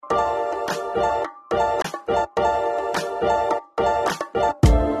Hello,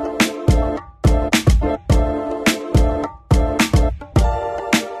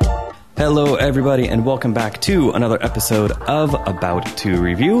 everybody, and welcome back to another episode of About to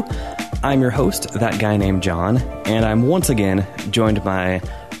Review. I'm your host, that guy named John, and I'm once again joined by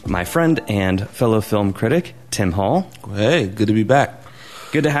my friend and fellow film critic, Tim Hall. Hey, good to be back.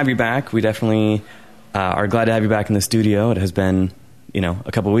 Good to have you back. We definitely are glad to have you back in the studio. It has been,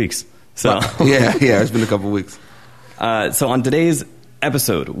 a couple weeks. So yeah, it's been a couple weeks. So on today's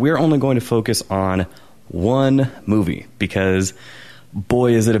episode, we're only going to focus on one movie because,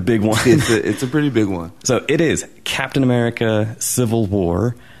 boy, is it a big one. It's a pretty big one. So it is Captain America: Civil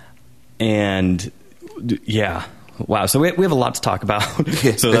War. And yeah, wow. So we have a lot to talk about.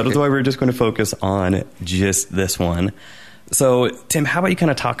 So that is why we're just going to focus on just this one. So Tim, how about you kind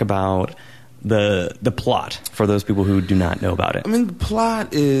of talk about the plot for those people who do not know about it? I mean, the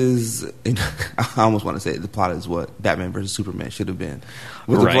plot is, I almost want to say the plot is what Batman versus Superman should have been.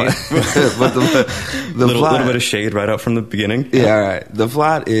 Right. But the plot, little bit of shade right out from the beginning. Yeah, all right. The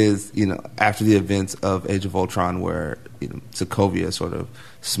plot is, after the events of Age of Ultron where Sokovia sort of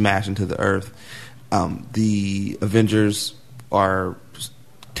smashed into the Earth, the Avengers are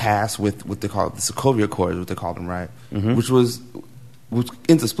tasked with what they call the Sokovia Accords, what they call them, right? Mm-hmm. Which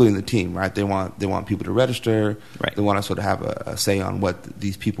ends up splitting the team, right? They want people to register. Right. They want to sort of have a say on what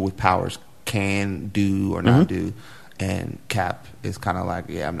these people with powers can do or not do. And Cap is kind of like,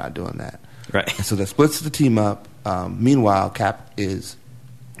 yeah, I'm not doing that. Right. And so that splits the team up. Meanwhile, Cap he's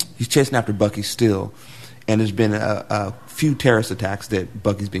chasing after Bucky still. And there's been a few terrorist attacks that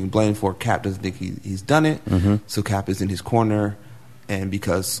Bucky's being blamed for. Cap doesn't think he's done it. Mm-hmm. So Cap is in his corner. And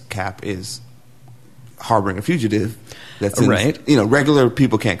because Cap is harboring a fugitive, that sends, right. Regular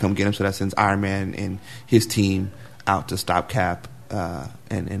people can't come get him. So that sends Iron Man and his team out to stop Cap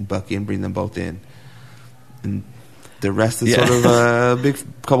and Bucky and bring them both in. And the rest is sort of a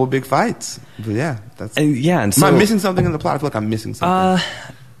couple big fights. But yeah, that's... And so, am I missing something in the plot? I feel like I'm missing something.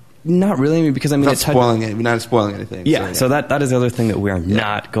 Not really, because we're not spoiling anything. Yeah, so that is the other thing that we are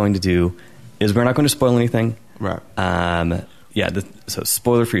not going to do, is we're not going to spoil anything. Right. So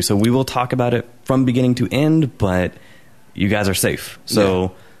spoiler free. So we will talk about it from beginning to end, but you guys are safe.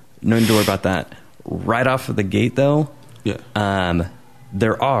 So no need to worry about that. Right off of the gate, though,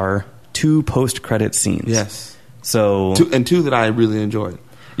 there are 2 post-credit scenes. Yes. So two that I really enjoyed.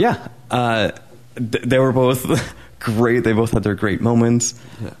 Yeah. They were both great. They both had their great moments.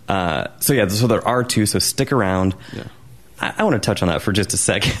 Yeah. So there are 2. So stick around. Yeah. I want to touch on that for just a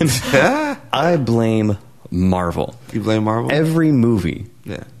second. I blame Marvel. You blame Marvel? Every movie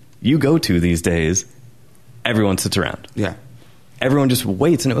you go to these days, everyone sits around. Yeah. Everyone just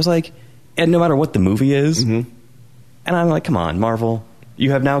waits. And it was like, and no matter what the movie is, and I'm like, come on, Marvel.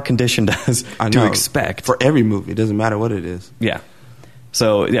 You have now conditioned us to expect. For every movie. It doesn't matter what it is. Yeah.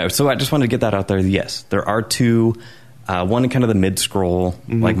 So I just wanted to get that out there. Yes, there are 2. One in kind of the mid-scroll,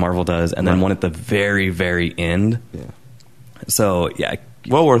 like Marvel does, and then one at the very, very end. Yeah. So, yeah.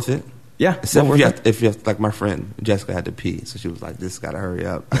 Well worth it. Yeah. Except if you have, like my friend Jessica had to pee, so she was like, "This got to hurry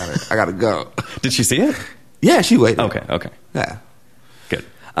up. I gotta go." Did she see it? Yeah, she waited. Okay. Yeah. Good.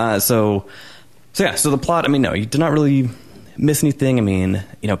 So the plot. I mean, no, you did not really miss anything. I mean,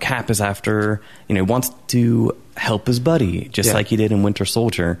 Cap is after, wants to help his buddy, just like he did in Winter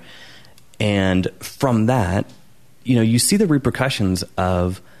Soldier, and from that, you see the repercussions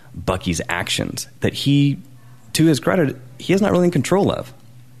of Bucky's actions that he, to his credit, he is not really in control of.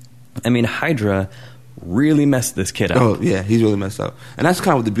 I mean, Hydra really messed this kid up. Oh, yeah, he's really messed up. And that's kind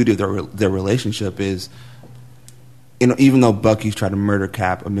of what the beauty of their relationship is. Even though Bucky's tried to murder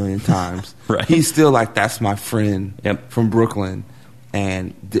Cap a million times, right. He's still like, that's my friend from Brooklyn.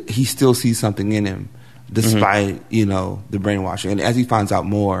 And he still sees something in him, despite, the brainwashing. And as he finds out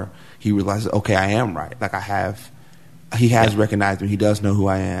more, he realizes, okay, I am right. Like, he has recognized me. He does know who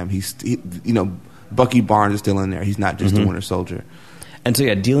I am. Bucky Barnes is still in there. He's not just a Winter Soldier. And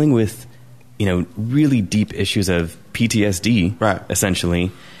so, dealing with, really deep issues of PTSD, right.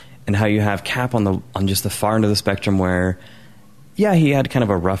 essentially, and how you have Cap on just the far end of the spectrum where, he had kind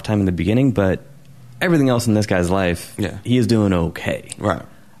of a rough time in the beginning, but everything else in this guy's life, he is doing okay. Right.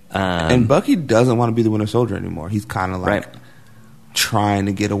 And Bucky doesn't want to be the Winter Soldier anymore. He's kind of like trying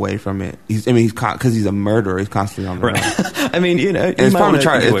to get away from it. Because he's a murderer. He's constantly on the run. I mean, it's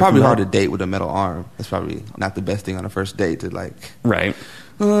probably hard to date with a metal arm. It's probably not the best thing on a first date to like. Right.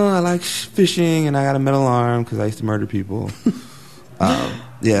 Oh, I like fishing and I got a metal arm because I used to murder people.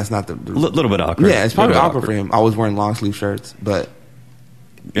 It's not the little bit awkward. Yeah, it's probably awkward for him. I was wearing long sleeve shirts, but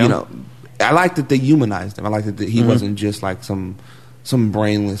I like that they humanized him. I like that he wasn't just like some some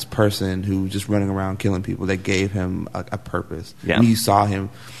brainless person who was just running around killing people. They gave him a purpose. Yeah. And you saw him.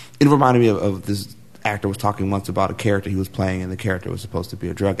 It reminded me of this actor was talking once about a character he was playing, and the character was supposed to be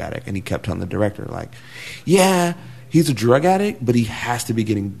a drug addict, and he kept telling the director, like, yeah, he's a drug addict, but he has to be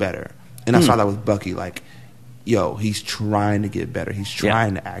getting better. And I saw that with Bucky, like, yo, he's trying to get better. He's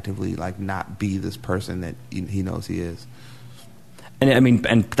trying to actively, like, not be this person that he knows he is. And I mean,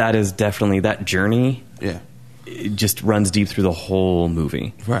 and that is definitely that journey. Yeah. It just runs deep through the whole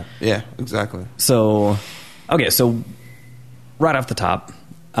movie. Right. Yeah, exactly. So, okay, so right off the top,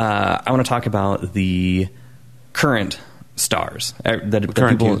 I want to talk about the current stars. The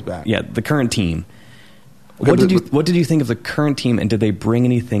current team's back. Yeah, the current team. Okay, What did you think of the current team, and did they bring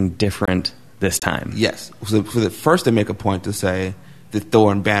anything different this time? Yes. So for the first, they make a point to say that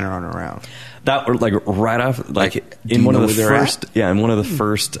Thor and Banner aren't around. That like right off, like in one of the first, in one of the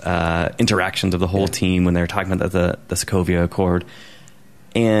first interactions of the whole team when they were talking about the Sokovia Accord,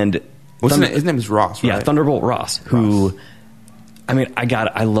 and his name is Ross, right? Yeah, Thunderbolt Ross, who, I mean,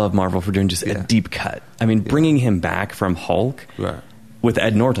 I love Marvel for doing just a deep cut. I mean, bringing him back from Hulk with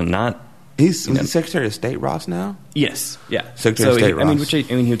Ed Norton, not. He's Secretary of State Ross now? Yes, yeah. Secretary of State Ross. I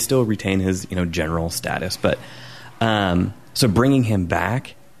mean, he would still retain his general status, but so bringing him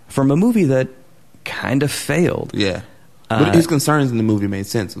back from a movie that kind of failed. Yeah. But his concerns in the movie made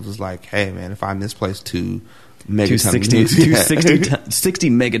sense. It was like, hey, man, if I misplace 2 megaton... 60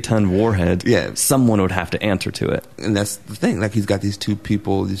 megaton warhead, someone would have to answer to it. And that's the thing. Like, he's got these 2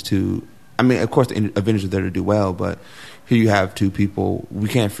 people, I mean, of course, the Avengers are there to do well, but here you have 2 people. We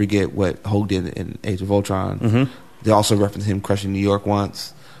can't forget what Hulk did in Age of Ultron. Mm-hmm. They also referenced him crushing New York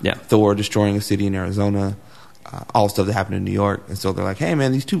once. Yeah. Thor destroying a city in Arizona. All stuff that happened in New York. And so they're like, hey,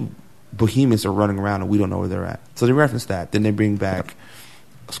 man, these 2 behemoths are running around and we don't know where they're at. So they reference that. Then they bring back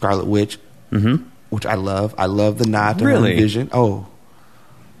Scarlet Witch, which I love. I love the nod to her Vision. Oh.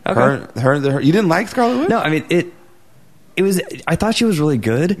 Okay. Her. You didn't like Scarlet Witch? No, I mean, it was, I thought she was really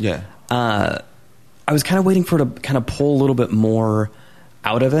good. Yeah. I was kind of waiting for her to kind of pull a little bit more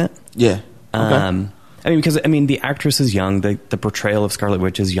out of it. Yeah. Okay. I mean, because, the actress is young. The portrayal of Scarlet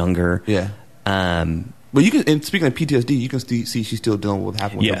Witch is younger. Yeah. But you can, and speaking of PTSD, you can see she's still dealing with what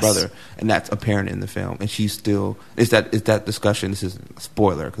happened with her brother, and that's apparent in the film. And she's still it's that discussion. This isn't a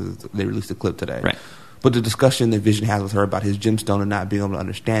spoiler because they released a clip today, right? But the discussion that Vision has with her about his gemstone and not being able to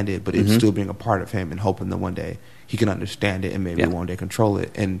understand it, but it's still being a part of him, and hoping that one day he can understand it and maybe one day control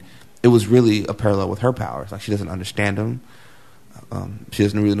it. And it was really a parallel with her powers. Like, she doesn't understand them. She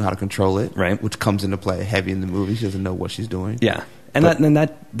doesn't really know how to control it, right? Which comes into play heavy in the movie. She doesn't know what she's doing. Yeah. And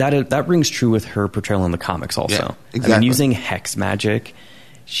that rings true with her portrayal in the comics also. Yeah, exactly. I mean, using hex magic,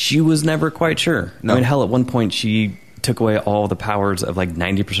 she was never quite sure. No. I mean, hell, at one point she took away all the powers of like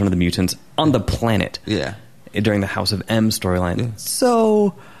 90% of the mutants on the planet. Yeah. During the House of M storyline. Yeah.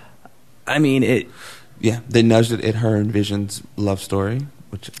 So, I mean, it. Yeah, they nudged it at her and Vision's love story,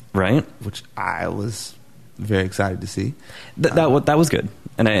 which I was very excited to see. That was good,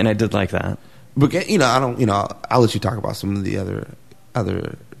 and I did like that. But I'll let you talk about some of the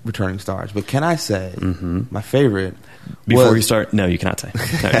other returning stars. But can I say my favorite? Before you start, no, you cannot say.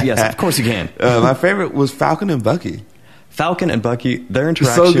 No, yes, of course you can. My favorite was Falcon and Bucky. Falcon and Bucky, their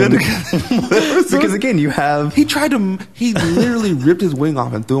interaction. So good together. Because again, you have... He literally ripped his wing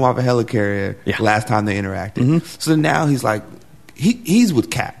off and threw him off a helicarrier last time they interacted. So now he's like, he's with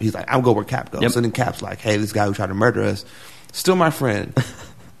Cap. He's like, I'll go where Cap goes. Yep. So then Cap's like, hey, this guy who tried to murder us, still my friend.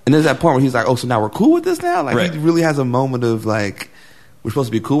 And there's that point where he's like, oh, so now we're cool with this now? Like, he really has a moment of like, we're supposed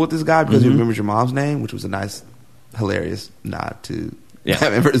to be cool with this guy because he remembers your mom's name, which was a nice, hilarious nod to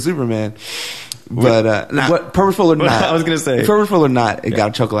Batman vs. Superman. But purposeful or not, I was going to say, purposeful or not, it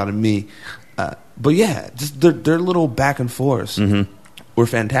got a chuckle out of me. But yeah, just their little back and forth were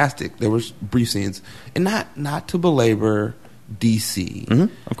fantastic. There was brief scenes, and not to belabor DC,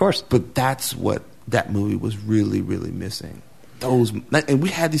 of course, but that's what that movie was really, really missing. And we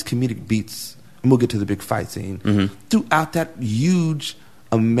had these comedic beats, and we'll get to the big fight scene throughout that huge,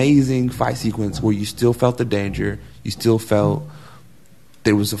 amazing fight sequence where you still felt the danger, you still felt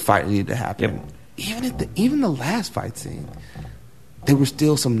there was a fight that needed to happen. Yep. Even the last fight scene, there was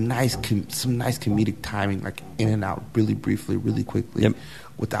still some nice comedic timing, like in and out, really briefly, really quickly,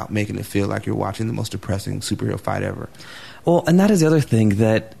 without making it feel like you're watching the most depressing superhero fight ever. Well, and that is the other thing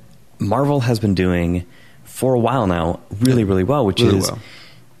that Marvel has been doing for a while now really, really well, which is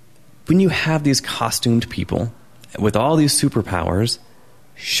when you have these costumed people with all these superpowers,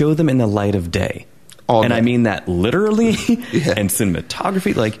 show them in the light of day. I mean that literally and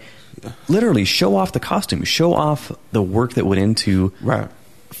cinematography, like literally show off the costume, show off the work that went into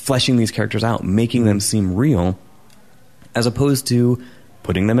fleshing these characters out, making them seem real. as opposed to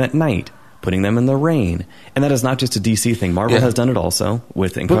putting them at night, putting them in the rain. And that is not just a DC thing. Marvel has done it also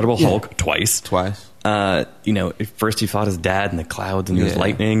with Incredible Hulk twice. At first he fought his dad in the clouds and there's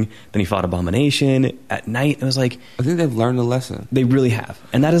lightning. Then he fought Abomination at night. It was like, I think they've learned the lesson. They really have.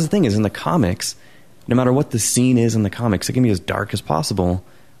 And that is the thing, is in the comics, no matter what the scene is in the comics, it can be as dark as possible.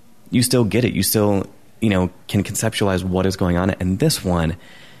 You still get it. You still, can conceptualize what is going on. And this one,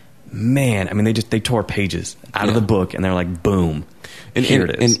 man, I mean, they tore pages out of the book and they're like, boom, here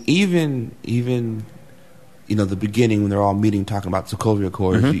it is. And even the beginning when they're all meeting, talking about Sokovia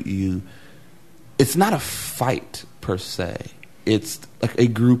Accords, it's not a fight per se. It's like a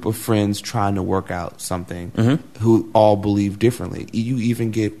group of friends trying to work out something who all believe differently. You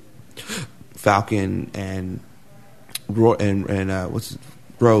even get Falcon and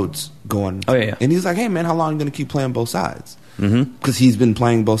Rhodes going. Oh, yeah. And he's like, hey, man, how long are you going to keep playing both sides? Because he's been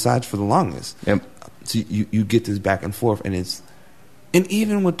playing both sides for the longest. Yep. So you get this back and forth. And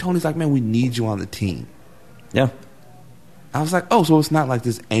even when Tony's like, man, we need you on the team. Yeah. I was like, oh, so it's not like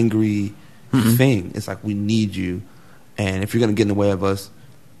this angry thing. It's like, we need you. And if you're going to get in the way of us,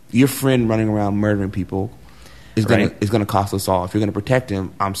 your friend running around murdering people is going to cost us all. If you're going to protect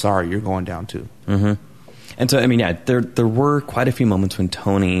him, I'm sorry, you're going down too. And so, I mean, there were quite a few moments when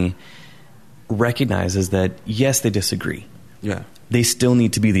Tony recognizes that, yes, they disagree. Yeah. They still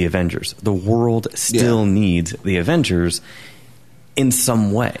need to be the Avengers. The world still needs the Avengers in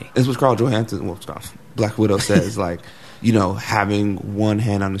some way. It's what Scarlett Johansson, Black Widow says, like, having one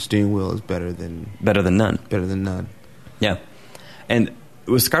hand on the steering wheel is better than none. Better than none. Yeah. And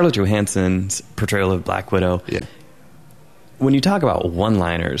with Scarlett Johansson's portrayal of Black Widow, when you talk about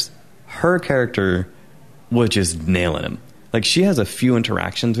one-liners, her character was just nailing him. Like, she has a few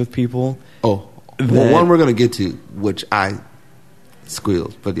interactions with people. Oh, well, one we're going to get to, which I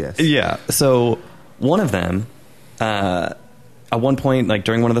squealed, but yes. Yeah. So one of them, at one point, like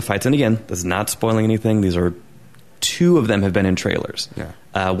during one of the fights, and again, this is not spoiling anything. These are two of them have been in trailers.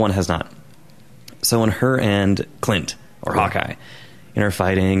 Yeah. One has not. So when her and Clint or Hawkeye are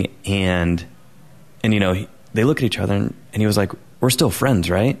fighting, and they look at each other, and he was like, "We're still friends,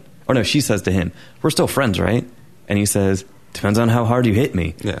 right?" Or no, she says to him, "We're still friends, right?" And he says, "Depends on how hard you hit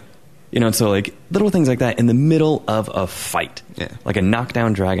me." Yeah. And so like little things like that in the middle of a fight, like a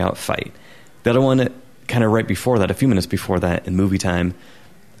knockdown, drag out fight. The other one, kind of right before that, a few minutes before that in movie time,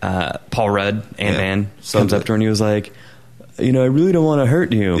 Paul Rudd, Ant-Man, comes up to her and he was like, I really don't want to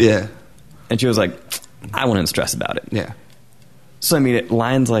hurt you. Yeah. And she was like, I wouldn't stress about it. Yeah. So, I mean, it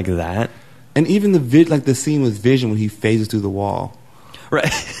lines like that. And even the scene with Vision when he phases through the wall. Right.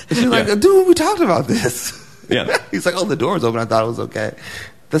 And she's like, dude, we talked about this. Yeah. He's like, oh, the door's open. I thought it was okay.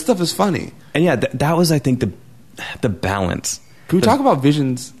 That stuff is funny. And yeah, that was, I think, the balance. Can we talk about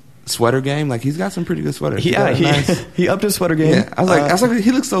Vision's sweater game? Like, he's got some pretty good sweaters. He upped his sweater game. Yeah. I was like,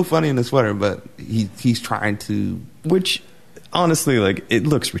 he looks so funny in the sweater, but he's trying to. Which, honestly, like, it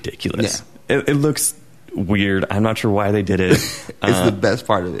looks ridiculous. Yeah. It looks weird. I'm not sure why they did it. It's the best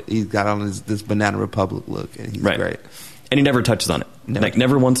part of it. He's got on this Banana Republic look, and he's great. And he never touches on it.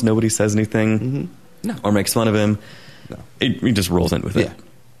 Never once nobody says anything or makes fun of him. No. He just rolls in with it.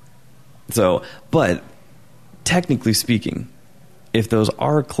 So, but technically speaking, if those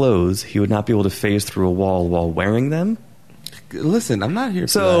are clothes, he would not be able to phase through a wall while wearing them. Listen, I'm not here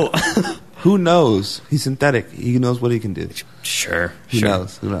for that. Who knows? He's synthetic. He knows what he can do. Sure. Who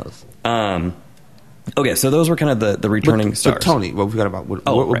knows? Okay, so those were kind of the returning stars. But Tony, what we got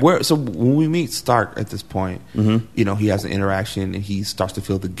about so when we meet Stark at this point, he has an interaction and he starts to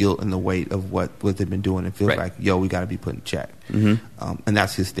feel the guilt and the weight of what they've been doing and feels like, we got to be put in check. And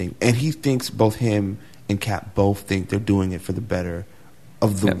that's his thing. And he thinks both him and Cap both think they're doing it for the better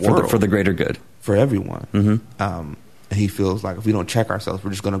of the world, for the greater good, for everyone. And he feels like if we don't check ourselves,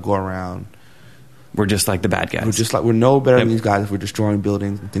 we're just going to go around. We're just like the bad guys. We're no better than these guys if we're destroying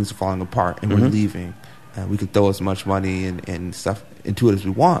buildings and things are falling apart and we're leaving. And we could throw as much money and stuff into it as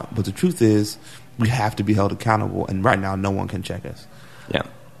we want. But the truth is, we have to be held accountable. And right now, no one can check us. Yeah.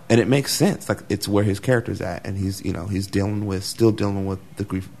 And it makes sense. Like, it's where his character's at. And he's still dealing with the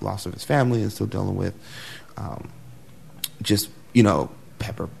grief loss of his family and still dealing with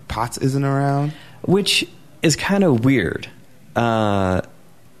Pepper Potts isn't around. Which is kind of weird.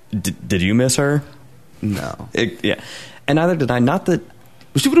 Did you miss her? No. Yeah. And neither did I. Not that...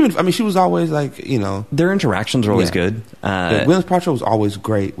 But she would have been... I mean, she was always like, Their interactions were always good. Gwyneth Paltrow was always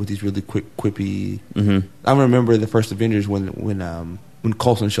great with these really quick, quippy... I remember the first Avengers when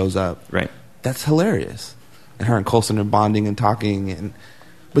Coulson shows up. Right. That's hilarious. And her and Coulson are bonding and talking.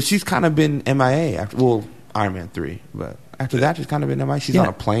 But she's kind of been MIA after... Well, Iron Man 3. But after that, she's kind of been MIA. She's on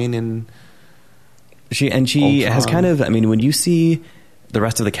a plane and... She Ultron. has kind of, I mean, when you see the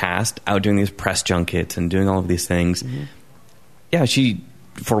rest of the cast out doing these press junkets and doing all of these things, yeah, she,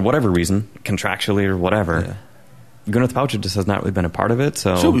 for whatever reason, contractually or whatever, Gwyneth Paltrow just has not really been a part of it.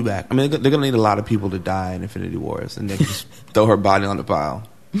 So she'll be back. I mean, they're going to need a lot of people to die in Infinity Wars, and they can just throw her body on the pile.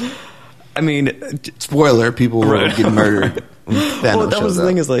 I mean, spoiler: people will get murdered. Well, that was the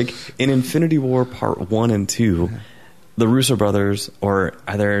thing, is like in Infinity War Part 1 and 2, the Russo brothers, or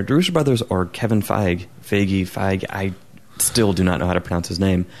either the Russo brothers or Kevin Feige, I still do not know how to pronounce his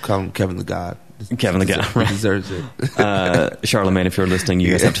name. Call him Kevin the God. Kevin the God, right? Deserves it. Charlemagne, if you're listening,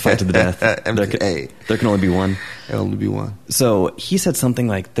 you guys have to fight to the death. There can only be one. There can only be one. So he said something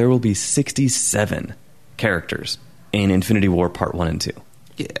like there will be 67 characters in Infinity War Part 1 and 2.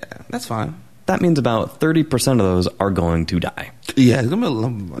 Yeah, that's fine. That means about 30% of those are going to die. Yeah, it's gonna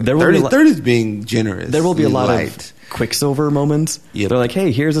be like 30 is being generous. There will be a lot of Quicksilver moments. Yep. They're like,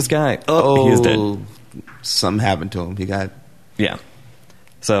 hey, here's this guy. Oh, he's dead. Something happened to him. He got... Yeah.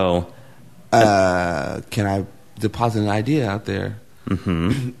 So... can I deposit an idea out there?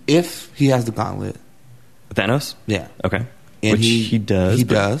 Mm-hmm. If he has the gauntlet... Thanos? Yeah. Okay. And Which he does. He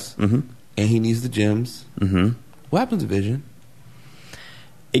does. Mm-hmm. And he needs the gems. Mm-hmm. What happens to Vision?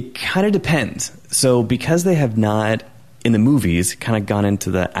 It kind of depends. So because they have not, in the movies, kind of gone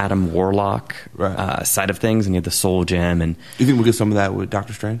into the Adam Warlock side of things, and you have the Soul Gem, and you think we'll get some of that with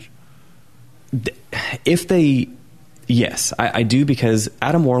Doctor Strange? If they... Yes, I do, because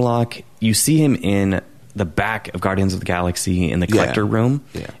Adam Warlock, you see him in the back of Guardians of the Galaxy in the collector room,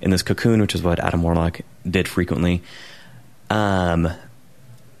 in this cocoon, which is what Adam Warlock did frequently. I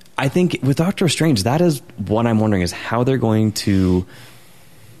think with Doctor Strange, that is what I'm wondering, is how they're going to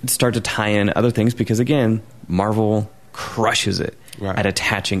start to tie in other things, because again, Marvel crushes it at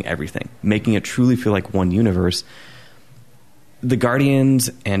attaching everything, making it truly feel like one universe. The Guardians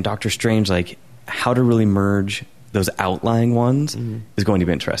and Doctor Strange, like how to really merge those outlying ones is going to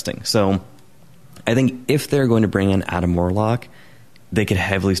be interesting. So I think if they're going to bring in Adam Warlock, they could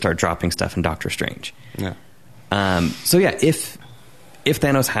heavily start dropping stuff in Doctor Strange. Yeah. So yeah, if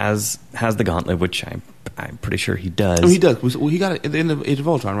Thanos has the gauntlet, which I'm pretty sure he does. Oh, he does. Well, he got it at the end of Age of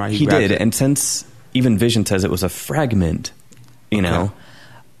Ultron, right? He did, and since even Vision says it was a fragment, you know,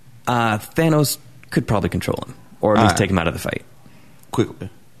 Thanos could probably control him, or at least take him out of the fight quickly.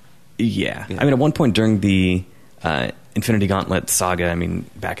 Yeah. I mean, at one point during the Infinity Gauntlet saga, I mean,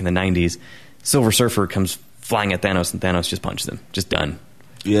 back in the 90s, Silver Surfer comes flying at Thanos, and Thanos just punches him. Just done.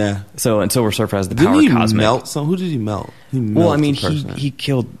 Yeah. So, and Silver Surfer has the power Didn't he cosmic. Melt some? Who did he melt? Well, I mean, he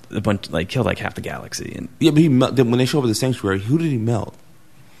killed a bunch, killed like half the galaxy. And yeah, but when they show up at the Sanctuary, who did he melt?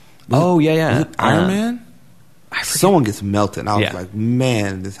 Was it Iron Man? Someone gets melted. And I was like,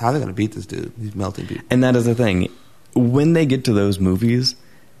 man, how are they going to beat this dude? He's melting people. And that is the thing. When they get to those movies,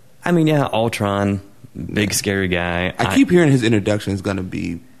 I mean, Ultron, big scary guy. I keep hearing his introduction is going to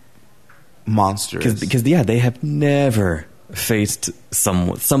be monstrous. Because they have never faced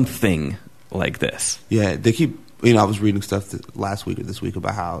something like this. Yeah, they keep... I was reading stuff last week or this week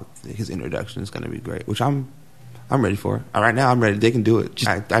about how his introduction is going to be great, which I'm ready for. Right now, I'm ready. They can do it.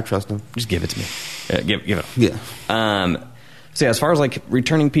 I trust them. Just give it to me. Give it. Yeah. So as far as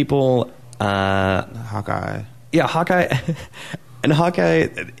returning people, Hawkeye. Yeah, Hawkeye. And Hawkeye,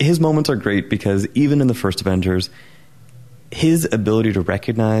 his moments are great because even in the first Avengers, his ability to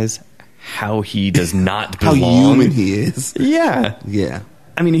recognize how he does not belong. How human he is. Yeah. Yeah.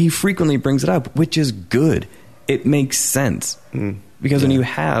 I mean, he frequently brings it up, which is good. It makes sense. Because when you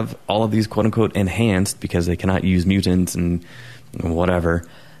have all of these quote-unquote enhanced, because they cannot use mutants and whatever,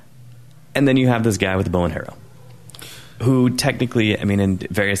 and then you have this guy with a bow and arrow, who technically, I mean, in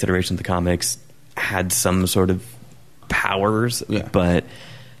various iterations of the comics, had some sort of powers, but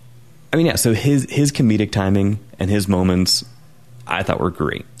I mean, so his comedic timing and his moments, I thought were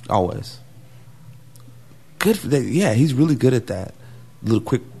great. Always. Good for that. Yeah, he's really good at that. Little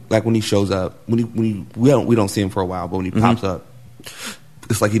quick, like when he shows up, we don't see him for a while, but when he pops up,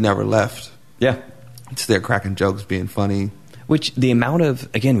 it's like he never left. Yeah. It's there cracking jokes, being funny. Which the amount of,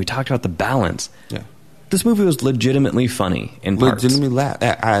 again, we talked about the balance. Yeah. This movie was legitimately funny in parts. Legitimately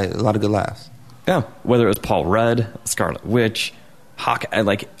a lot of good laughs. Yeah. Whether it was Paul Rudd, Scarlet Witch,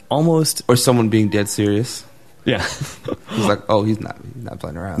 Hawkeye, almost... Or someone being dead serious. Yeah. He's like, oh, he's not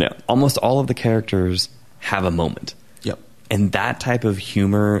playing around. Yeah. Almost all of the characters have a moment. Yep. And that type of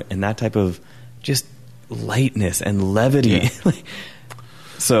humor and that type of just lightness and levity. Yeah.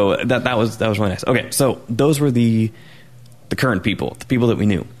 So that was really nice. Okay, so those were the current people, the people that we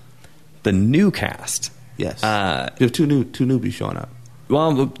knew. The new cast. Yes. We have two newbies showing up.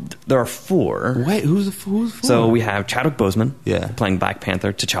 Well, there are four. Wait, who's the four? So we have Chadwick Boseman, yeah, playing Black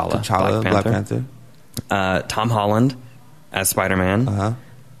Panther, T'Challa, Black Panther. Tom Holland as Spider-Man. Uh-huh.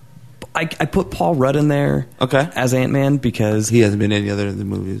 I put Paul Rudd in there Okay. as Ant-Man because He hasn't been in any other of the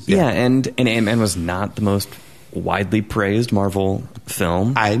movies. yeah, and Ant-Man was not the most widely praised Marvel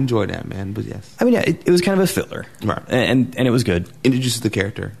film. I enjoyed that, man, but yes. I mean, yeah, it was kind of a filler, Right. and it was good. Introduces the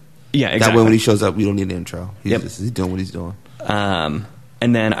character. Yeah, That exactly. way when he shows up, we don't need an intro. Yep. He's doing what he's doing.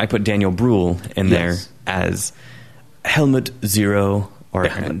 And then I put Daniel Bruhl in there Yes. as Helmut Zero or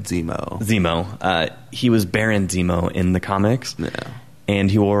Baron Zemo. Zemo. He was Baron Zemo in the comics. Yeah. And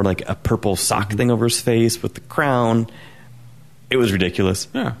he wore like a purple sock thing over his face with the crown. It was ridiculous.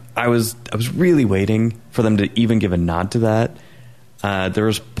 Yeah. I was really waiting for them to even give a nod to that. There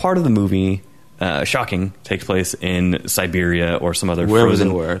was part of the movie, shocking, takes place in Siberia or some other Wherever frozen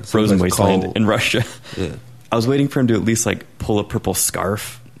they were. frozen Someplace wasteland cold. in Russia. Yeah. I was waiting for him to at least like pull a purple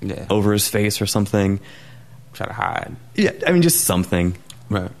scarf Yeah. over his face or something. Try to hide. Yeah, I mean just something.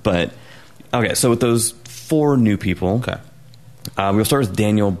 Right. But okay, so with those 4 new people, Okay. we'll start with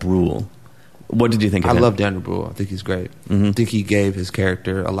Daniel Bruhl. What did you think of I him? love Daniel Bruhl. I think he's great. I think he gave his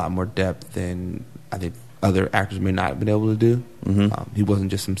character a lot more depth than I think other actors may not have been able to do. He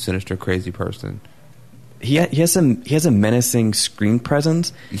wasn't just some sinister, crazy person. He has a menacing screen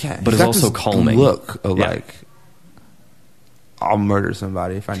presence, Yeah, but he's is got also this calming. look of Yeah. like, I'll murder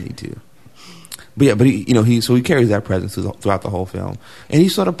somebody if I need to. But yeah, but he carries that presence throughout the whole film, and he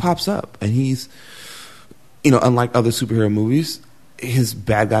sort of pops up, and he's, unlike other superhero movies, his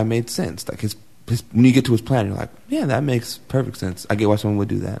bad guy made sense. Like his when you get to his plan, you're like, yeah, that makes perfect sense. I get why someone would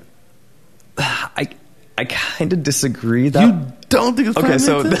do that. I kind of disagree. That You don't think it's okay? made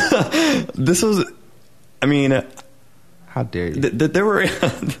So sense? this was, I mean, How dare you? there were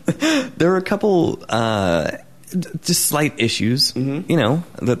there were a couple just slight issues,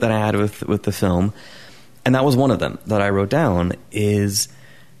 that I had with the film, and that was one of them that I wrote down is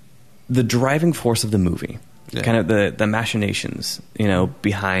the driving force of the movie. Yeah. Kind of the machinations,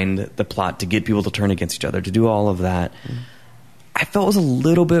 behind the plot to get people to turn against each other, to do all of that. I felt was a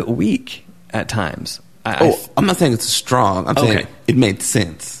little bit weak at times. I'm not saying it's strong. I'm saying Okay. it made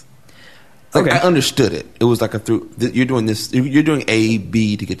sense. Like, Okay. I understood it. It was like you're doing this. You're doing A,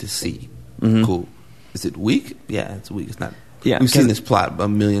 B to get to C. Cool. Is it weak? Yeah, it's weak. It's not. Yeah, we've seen 'cause- this plot a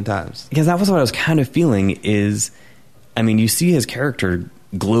million times. Because that was what I was kind of feeling is, I mean, you see his character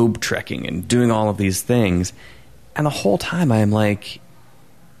globe trekking and doing all of these things, and the whole time I'm like,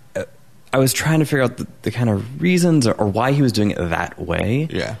 I was trying to figure out the kind of reasons or why he was doing it that way.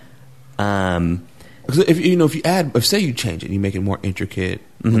 Yeah. Because if say you change it, and you make it more intricate.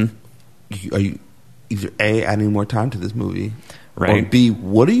 Are you either A, adding more time to this movie, or Right. B,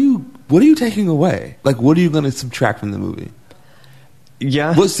 what are you taking away? Like, what are you going to subtract from the movie?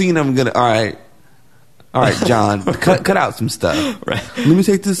 yeah, What scene I'm gonna? All right, John, cut out some stuff. Right. Let me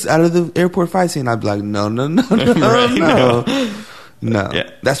take this out of the airport fight scene. I'd be like, no, Right, no. Yeah.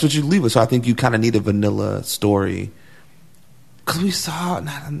 That's what you leave with. So I think you kind of need a vanilla story. Because we saw,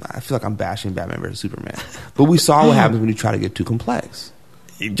 I feel like I'm bashing Batman versus Superman, but we saw what happens when you try to get too complex.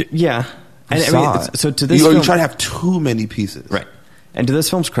 yeah. We And, saw it's- it. so to this, you film, try to have too many pieces, right? And to this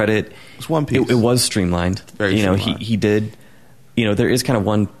film's credit, It's one piece. It was streamlined. Very streamlined. He did. There is kind of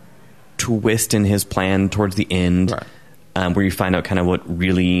one twist in his plan towards the end, Right. where you find out kind of what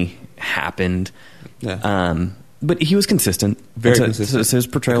really happened. Yeah. But he was consistent. Very And consistent. So his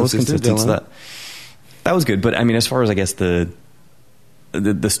portrayal was Consistent consistent. So villain. that was good. But I mean, as far as I guess the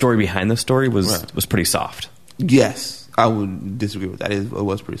story behind the story was Right. pretty soft. Yes, I would disagree with that. It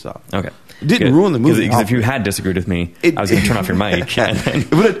was pretty soft. Okay, It didn't Good. ruin the movie. Because if you had disagreed with me, I was going to turn off your mic. and then-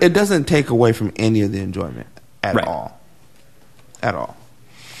 But it doesn't take away from any of the enjoyment at Right. all. At all.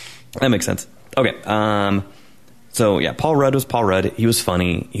 That makes sense. Okay. So yeah, Paul Rudd was Paul Rudd. He was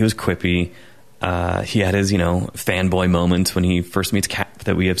funny. He was quippy. He had his, fanboy moments when he first meets Cap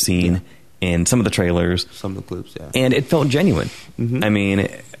that we have seen in some of the trailers, Some of the clips, yeah. and it felt genuine. I mean,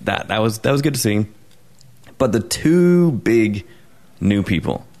 that was good to see. But the 2 big new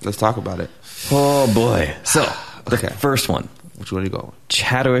people. Let's talk about it. Oh boy! So the Okay. first one, Which one are you going?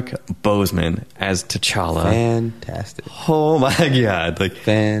 Chadwick Boseman as T'Challa. Fantastic. Oh my god! Like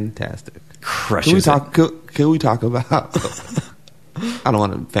Fantastic. crushes. Can we talk about I don't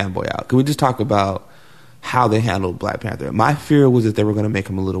want to fanboy out. Can we just talk about how they handled Black Panther? My fear was that they were going to make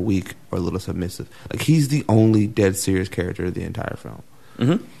him a little weak or a little submissive. Like, he's the only dead serious character of the entire film.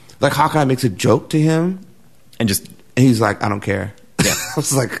 Mm-hmm. Like, Hawkeye makes a joke to him, and just and he's like, I don't care. Yeah. I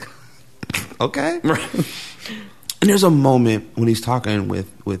was like, okay. And there's a moment when he's talking with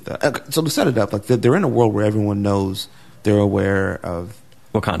so to set it up, like, they're in a world where everyone knows, they're aware of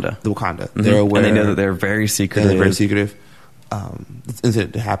Wakanda. the Wakanda. Mhm. They're aware, and they know that they're very secretive. They're very secretive. This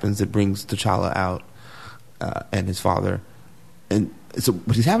incident that happens that brings T'Challa out. and his father, and so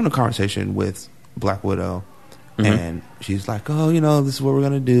but he's having a conversation with Black Widow, and she's like, "Oh, you know, this is what we're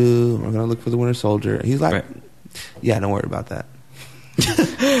gonna do. We're gonna look for the Winter Soldier." And he's like, Right. "Yeah, don't worry about that."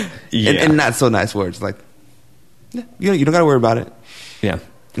 Yeah. And not so nice words, like, "Yeah, you don't gotta worry about it." Yeah.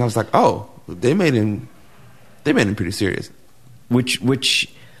 And I was like, "Oh, they made him pretty serious." Which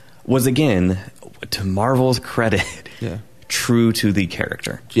was, again, to Marvel's credit, Yeah. true to the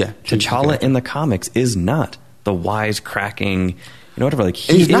character. Yeah, true to the T'Challa character. in the comics is not the wisecracking, whatever. Like,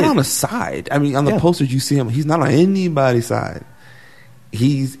 And he's not is- on the side. I mean, on the Yeah. posters you see him. He's not on anybody's side.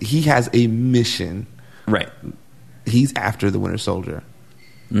 He has a mission. Right. He's after the Winter Soldier.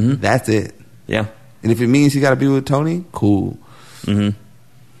 Mm-hmm. That's it. Yeah. And if it means he got to be with Tony, cool.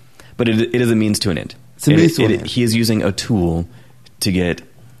 But it is a means to an end. It's a means to an end. He is using a tool to get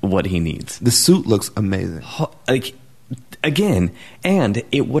what he needs. The suit looks amazing. Like, again, and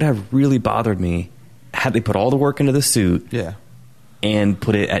it would have really bothered me had they put all the work into the suit Yeah. and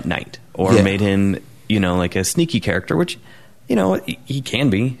put it at night, or Yeah. made him, like a sneaky character, which, he can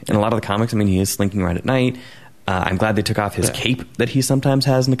be in a lot of the comics. I mean, he is slinking around at night. I'm glad they took off his Yeah. cape that he sometimes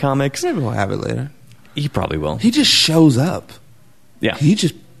has in the comics. Maybe we'll have it later. He probably will. He just shows up. Yeah. He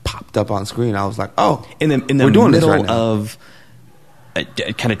just popped up on screen. I was like, oh, in the we're doing this middle right now. of a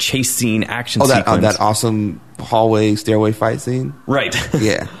kind of chase scene action Oh, sequence. that awesome hallway stairway fight scene. Right.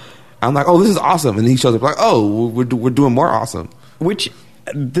 Yeah. I'm like, oh, this is awesome. And he shows up like, oh, we're doing more awesome. Which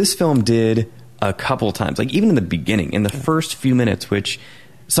this film did a couple times, like even in the beginning, in the first few minutes, which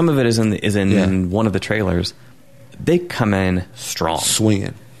some of it is in one of the trailers. They come in strong,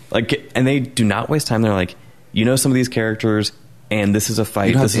 Swinging. like, and they do not waste time. They're like, some of these characters, and this is a You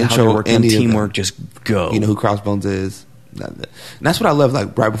fight. don't This have is to how intro they work in any of them. teamwork. Just go. You know who Crossbones is. And that's what I love,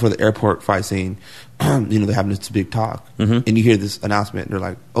 like right before the airport fight scene, they're having this big talk. And you hear this announcement, and they're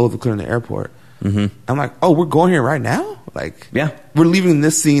like, oh, they're clearing the airport. I'm like, oh, we're going here right now? Like, Yeah. we're leaving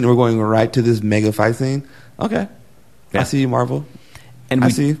this scene and we're going right to this mega fight scene? Okay. Yeah. I see you, Marvel. and I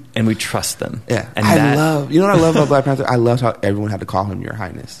we see. and we trust them. Yeah. and you know what I love about Black Panther? I loved how everyone had to call him Your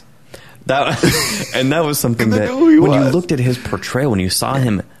Highness. that and that was something They that know who he when you was. looked at his portrayal, when you saw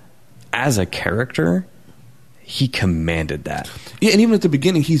him as a character, he commanded that. Yeah, and even at the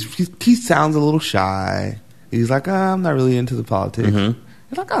beginning, he sounds a little shy. He's like, I'm not really into the politics. You're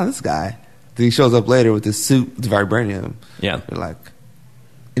like, oh, this guy. Then he shows up later with this suit, with vibranium. Yeah. You're like,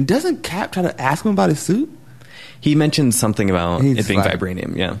 and doesn't Cap try to ask him about his suit? He mentioned something about He's it being like-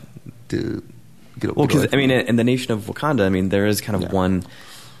 vibranium. Yeah. Dude, get up. Well, because in the nation of Wakanda, I mean, there is kind of Yeah. one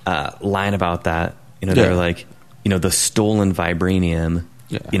line about that. Yeah. They're like, the stolen vibranium,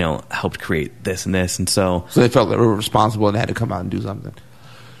 Yeah. helped create this and this, and so So they felt they were responsible and they had to come out and do something.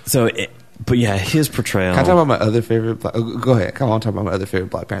 But yeah, his portrayal. Can I talk about my other favorite? Go ahead. Come on, talk about my other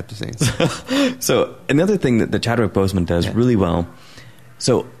favorite Black Panther scenes. So another thing that Chadwick Boseman does really well.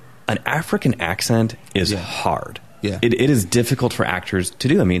 So an African accent is hard. Yeah. It is difficult for actors to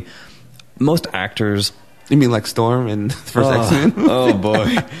do. I mean, most actors. You mean like Storm in the first X-Men? Oh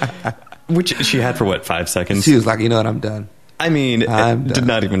boy. Which she had for 5 seconds. She was like, you know what, I'm done. I mean, I'm did done.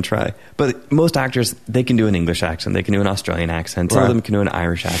 not even try. But most actors, they can do an English accent. They can do an Australian accent. Some Right. of them can do an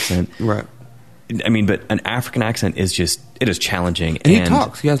Irish accent. Right. I mean, but an African accent is it is challenging. And he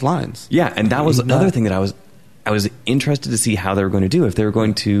talks. He has lines. Yeah, and that was He's another not- thing that I was interested to see how they were going to do. If they were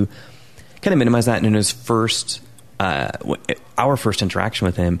going to kind of minimize that. And in his first, our first interaction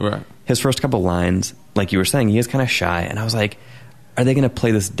with him, Right. his first couple lines, like you were saying, he is kind of shy. And I was like, are they going to play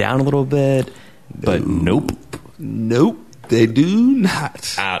this down a little bit? But nope. Nope. They do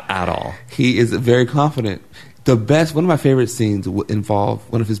not. At all. He is very confident. One of my favorite scenes involve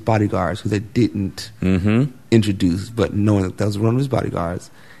one of his bodyguards who they didn't introduce, but knowing that was one of his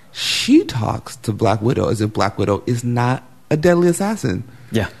bodyguards. She talks to Black Widow as if Black Widow is not a deadly assassin.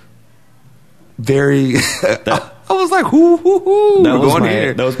 Yeah. Very. I was like, whoo.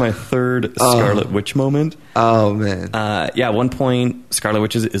 That was my third Scarlet Witch moment. Oh man. Yeah, at one point, Scarlet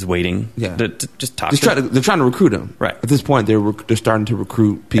Witch is waiting. Yeah. To just talk. They're trying to recruit him. Right. At this point, they're starting to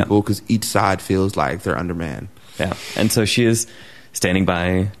recruit people because each side feels like they're undermanned. Yeah, and so she is standing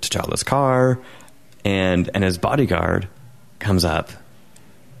by T'Challa's car, and his bodyguard comes up,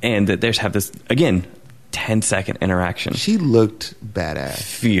 and they just have this again 10-second interaction. She looked badass.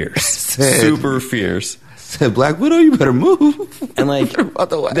 Fierce, Said- super fierce, Said Black Widow, you better move. and like Out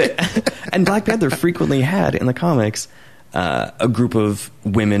the way. and Black Panther frequently had in the comics a group of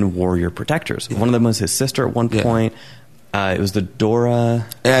women warrior protectors. One of them was his sister at one Yeah. point. It was the Dora.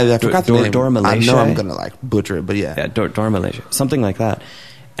 Yeah, I forgot the name. Dora I Malaysia. know I'm gonna butcher it, but yeah. Yeah, Dora Malaysia, something like that.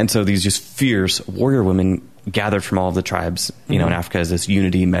 And so these just fierce warrior women gathered from all of the tribes, in Africa as this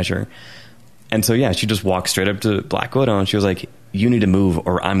unity measure. And so, yeah, she just walked straight up to Black Widow and she was like, you need to move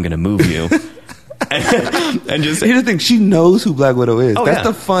or I'm going to move you. And just... Here's the thing. She knows who Black Widow is. Oh, That's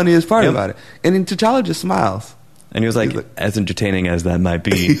the funniest part Yep. about it. And then T'Challa just smiles. And he was like, as entertaining as that might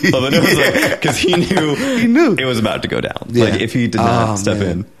be. Because he knew it was about to go down. Yeah. Like, if he did not step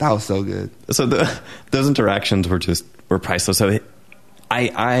in. That was so good. So those interactions were priceless. So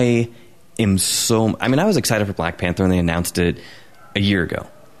I am so... I mean, I was excited for Black Panther when they announced it a year ago.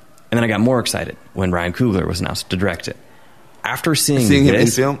 And then I got more excited when Ryan Coogler was announced to direct it. After seeing him in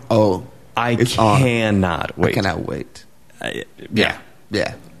this, film, I cannot wait. I cannot wait. Yeah.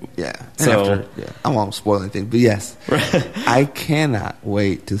 So I won't spoil anything, but yes, I cannot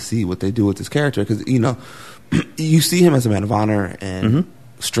wait to see what they do with this character because you see him as a man of honor and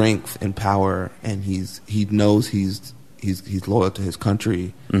strength and power, and he knows he's loyal to his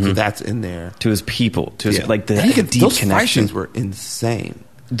country, so that's in there, to his people, to his, like the deep those connection. Fight scenes were insane.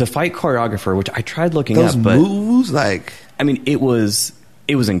 The fight choreographer, which I tried looking those up, but moves, like I mean, it was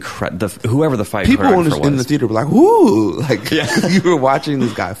incredible. Whoever the fight people choreographer was in the theater were like, "Whoo!" Like you were watching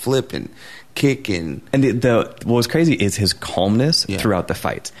this guy flip and kick and what was crazy is his calmness throughout the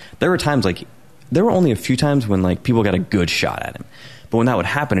fights. There were times there were only a few times when like people got a good shot at him, but when that would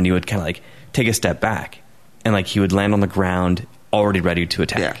happen and he would kind of like take a step back and like he would land on the ground already ready to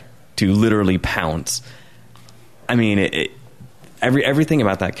attack, to literally pounce. I mean, everything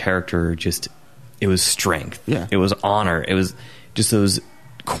about that character it was strength. Yeah. It was honor. It was just those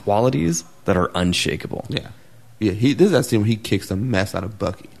qualities that are unshakable. Yeah. This is that scene where he kicks the mess out of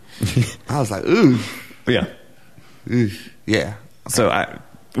Bucky. I was like, ooh. Yeah. Ooh. Yeah. So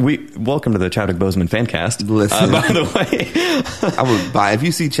we welcome to the Chadwick Boseman fan cast. Listen, by the way, I would buy if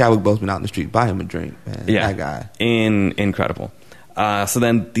you see Chadwick Boseman out in the street, buy him a drink, man. Yeah, that guy, incredible. So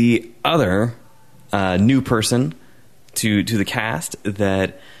then the other new person to the cast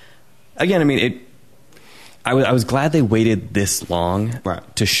that, again, I mean, I was glad they waited this long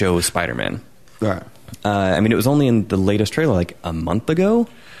to show Spider-Man. Right. I mean, it was only in the latest trailer like a month ago,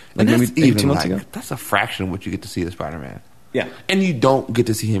 like and maybe 2 months ago. That's a fraction of what you get to see of Spider-Man. Yeah, and you don't get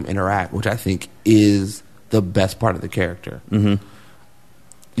to see him interact, which I think is the best part of the character. Mm-hmm.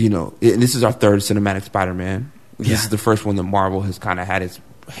 And this is our third cinematic Spider-Man. This is the first one that Marvel has kind of had its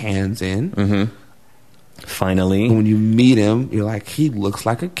hands in. Mm-hmm. Finally, and when you meet him, you're like, he looks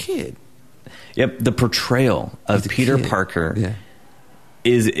like a kid. Yep, the portrayal of Peter Parker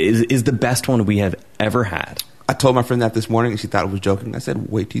is the best one we have ever had. I told my friend that this morning, and she thought it was joking. I said,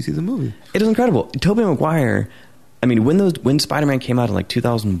 "Wait till you see the movie." It is incredible. Tobey Maguire. I mean, when Spider-Man came out in like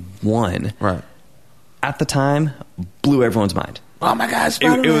 2001, right? At the time, blew everyone's mind. Oh my God,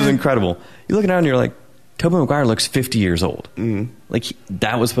 Spider-Man! It was incredible. You look around and you're like, Tobey Maguire looks 50 years old. Mm-hmm. Like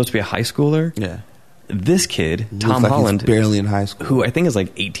that was supposed to be a high schooler. Yeah. This kid, Tom like Holland, he's barely in high school, who I think is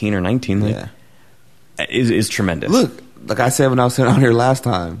like 18 or 19. Like, is tremendous. Look, like I said when I was sitting on here last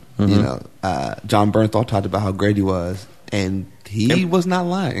time, John Bernthal talked about how great he was, and he was not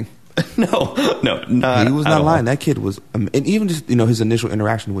lying. No, not he was not lying. That kid was, and even just his initial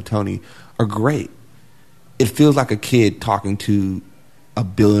interaction with Tony are great. It feels like a kid talking to a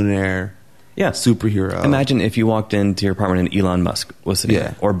billionaire, superhero. Imagine if you walked into your apartment and Elon Musk was sitting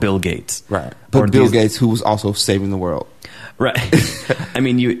there, or Bill Gates, right? But Bill Gates, who was also saving the world, right? I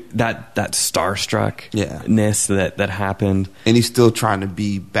mean, that starstruckness that happened, and he's still trying to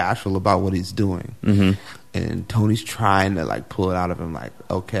be bashful about what he's doing. Mm-hmm. And Tony's trying to like pull it out of him, like,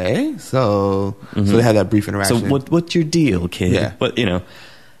 okay, so they had that brief interaction. So what's your deal, kid? Yeah, but and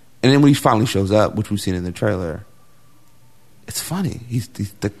then when he finally shows up, which we've seen in the trailer, it's funny. He's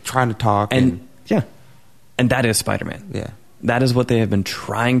trying to talk, and that is Spider-Man. Yeah, that is what they have been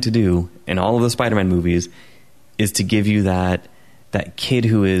trying to do in all of the Spider-Man movies, is to give you that kid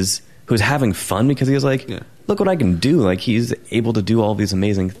who's having fun because he was like, look what I can do. Like he's able to do all these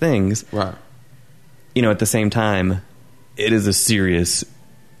amazing things, right? At the same time, it is a serious,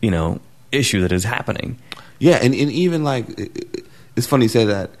 issue that is happening. Yeah, and even like, it's funny you say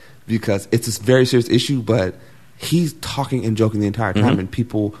that because it's a very serious issue, but he's talking and joking the entire time, and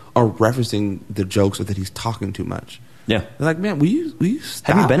people are referencing the jokes or that he's talking too much. Yeah, they're like, man, will you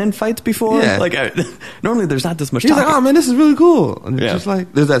stop? Have you been in fights before? Yeah. Like normally there's not this much. He's talking. like, oh man, this is really cool. And it's just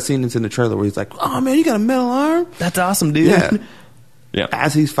like, there's that scene that's in the trailer where he's like, oh man, you got a metal arm? That's awesome, dude. Yeah. Yeah.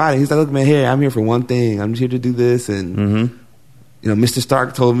 As he's fighting, he's like, look, man, I'm here for one thing. I'm just here to do this. And, Mr.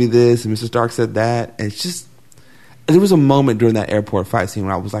 Stark told me this, and Mr. Stark said that. And it's just, there was a moment during that airport fight scene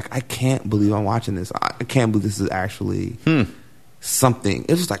where I was like, I can't believe I'm watching this. I can't believe this is actually something.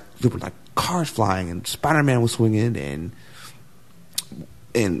 It was like, there were like cars flying, and Spider-Man was swinging, and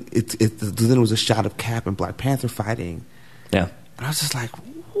then it was a shot of Cap and Black Panther fighting. Yeah. And I was just like,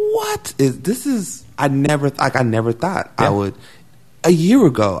 what is this? Is I never thought I would. A year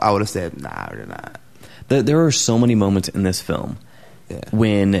ago, I would have said, nah, they're not. There are so many moments in this film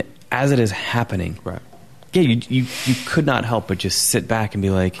when, as it is happening, yeah, you could not help but just sit back and be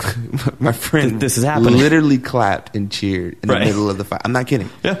like, my friend, this is happening. Literally clapped and cheered in the middle of the fight. I'm not kidding.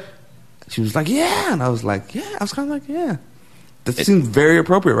 Yeah. She was like, yeah. And I was like, yeah. I was kind of like, yeah. That seems very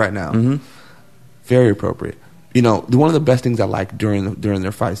appropriate right now. Mm-hmm. Very appropriate. You know, one of the best things I like during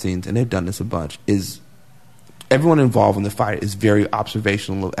their fight scenes, and they've done this a bunch, is everyone involved in the fight is very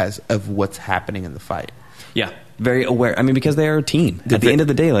observational of what's happening in the fight. Yeah, very aware. I mean, because they are a team. At the end of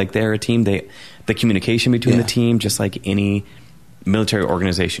the day, like, they're a team. The communication between the team, just like any military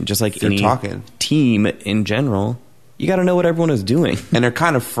organization, just like any team in general, you got to know what everyone is doing. And they're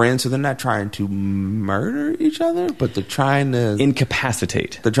kind of friends, so they're not trying to murder each other, but they're trying to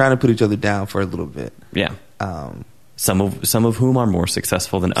incapacitate. They're trying to put each other down for a little bit. Yeah. Some of whom are more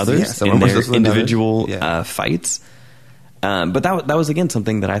successful than others in their individual fights. But that was, again,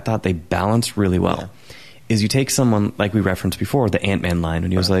 something that I thought they balanced really well. Yeah. Is you take someone, like we referenced before, the Ant-Man line,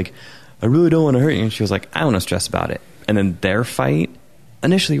 when he was like, I really don't want to hurt you. And she was like, I don't want to stress about it. And then their fight,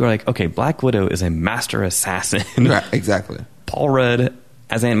 initially we're like, okay, Black Widow is a master assassin. Right, exactly. Paul Rudd,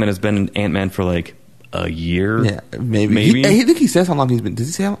 as Ant-Man, has been Ant-Man for like a year. Yeah, maybe. I think he says how long he's been. Does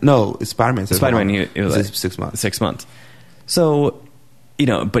he say how? No, it's Spider-Man. Spider-Man, it was like 6 months. 6 months. So, you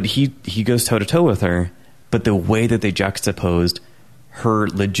know, but he goes toe-to-toe with her, but the way that they juxtaposed her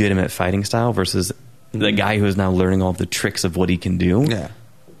legitimate fighting style versus the guy who is now learning all of the tricks of what he can do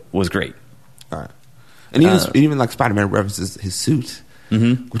was great. All right. And even like Spider-Man references his suit,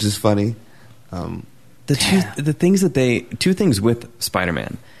 which is funny. Two things with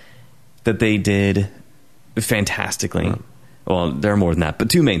Spider-Man that they did fantastically. Well, there are more than that, but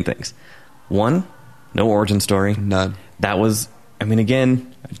two main things. One, no origin story. None. That was, I mean,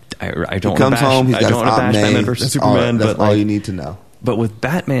 again, I don't want to bash Batman versus Superman. That's all you need to know. But with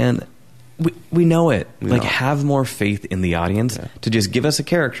Batman, we know it. Have more faith in the audience to just give us a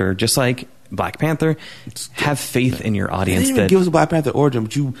character, just like Black Panther. Have faith in your audience. They didn't even give us a Black Panther origin,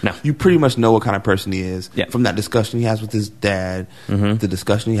 but you pretty much know what kind of person he is from that discussion he has with his dad, the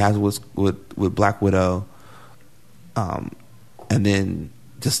discussion he has with Black Widow, and then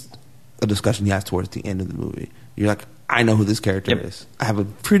just a discussion he has towards the end of the movie. You're like, I know who this character is. I have a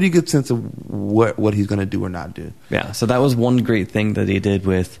pretty good sense of what he's going to do or not do. Yeah, so that was one great thing that he did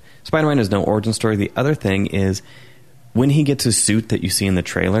with Spider-Man. Is no origin story. The other thing is when he gets his suit that you see in the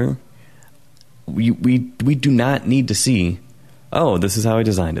trailer, we do not need to see, oh, this is how I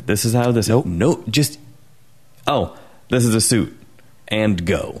designed it. This is how this... Nope. Just, oh, this is a suit. And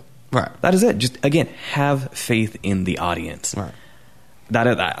go. Right. That is it. Just, again, have faith in the audience. Right.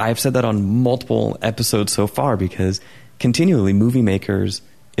 I've said that on multiple episodes so far because continually movie makers,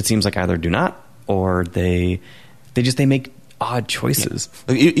 it seems like, either do not or they make odd choices.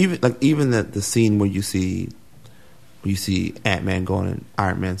 Yeah. Even the scene where you see Ant-Man going in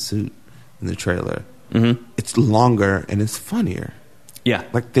Iron Man's suit in the trailer, it's longer and it's funnier. Yeah,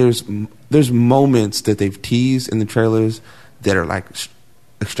 like there's moments that they've teased in the trailers that are like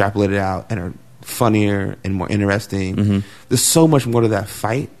extrapolated out and are funnier and more interesting. There's so much more to that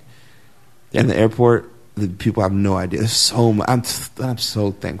fight in the airport that people have no idea. There's so much. I'm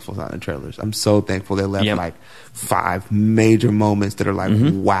so thankful it's not in the trailers. I'm so thankful they left like 5 major moments that are like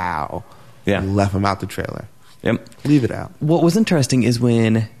wow. Yeah, and left them out the trailer. Yep, leave it out. What was interesting is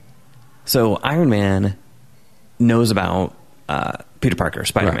when Iron Man knows about Peter Parker,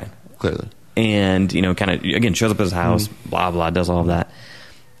 Spider-Man, clearly, and kind of again shows up at his house, blah blah, does all of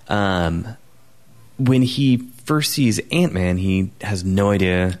that. When he first sees Ant-Man, he has no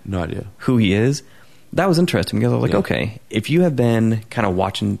idea who he is. That was interesting because I was like, okay, if you have been kind of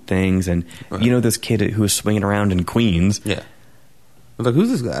watching things and you know this kid who is swinging around in Queens. Yeah. I was like, who's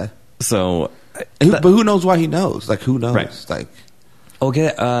this guy? So... but who knows why he knows? Like, who knows? Right. Like,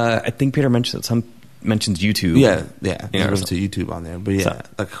 okay, I think Peter mentions YouTube. Yeah. There's to YouTube on there.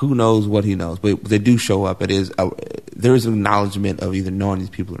 But like, who knows what he knows? But they do show up. There is an acknowledgement of either knowing these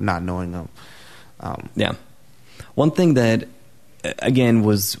people or not knowing them. Yeah. One thing that, again,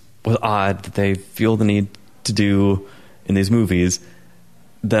 was odd that they feel the need to do in these movies,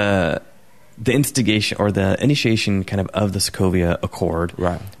 the instigation or the initiation kind of the Sokovia Accord.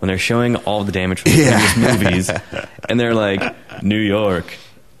 Right. When they're showing all the damage from the previous movies, and they're like, New York,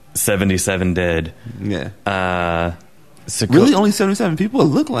 77 dead. Yeah. Really only 77 people, it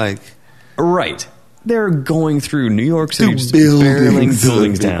looked like. Right. They're going through New York City, just barreling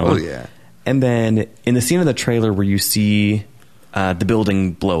buildings down. Oh, yeah. And then in the scene of the trailer where you see the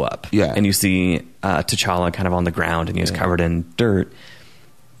building blow up, and you see T'Challa kind of on the ground and he's covered in dirt,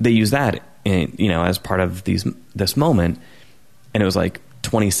 they use that in, as part of this moment, and it was like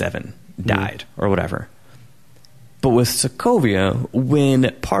 27 died or whatever. But with Sokovia,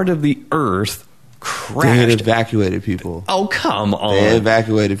 when part of the Earth crashed, they had evacuated people. Oh, come on! They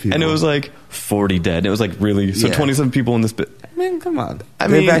evacuated people, and it was like 40 dead. It was like really 27 people in this bit. I mean, come on!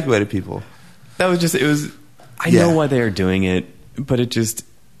 They evacuated people. That was just. It was. I know why they are doing it, but it just.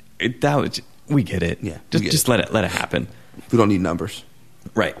 We get it. Yeah, just let it happen. We don't need numbers,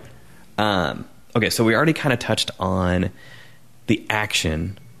 right? Okay, so we already kind of touched on the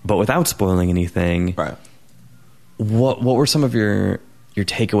action, but without spoiling anything. Right. What were some of your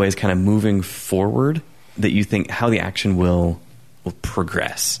takeaways kind of moving forward that you think how the action will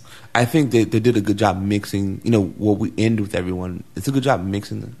progress? I think they did a good job mixing, what we end with everyone. It's a good job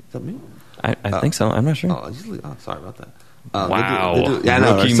mixing. Is that me? I think so. I'm not sure. Sorry about that. Wow. They do, yeah, I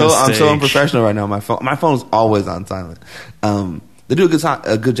know. Right? I'm so unprofessional right now. My phone is always on silent. They do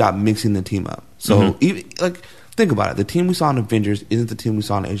a good job mixing the team up. So even think about it. The team we saw in Avengers isn't the team we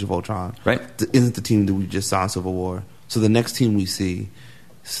saw in Age of Ultron. Right. Isn't the team that we just saw in Civil War. So the next team we see,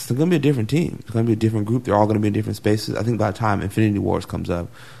 it's going to be a different team. It's going to be a different group. They're all going to be in different spaces. I think by the time Infinity Wars comes up,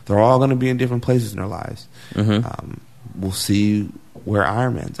 they're all going to be in different places in their lives. We'll see where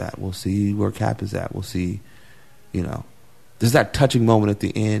Iron Man's at. We'll see where Cap is at. We'll see, there's that touching moment at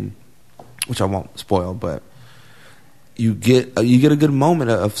the end, which I won't spoil, but you get a good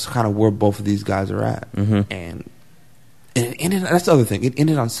moment of kind of where both of these guys are at, and it ended. That's the other thing. It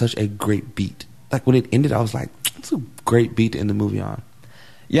ended on such a great beat. Like when it ended, I was like, "It's a great beat to end the movie on."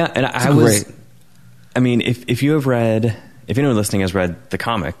 Yeah, and I was. I mean, if anyone listening has read the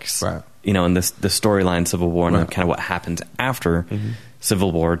comics, right? And the storyline Civil War and kind of what happens after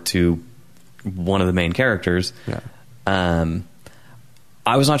Civil War to one of the main characters. Yeah.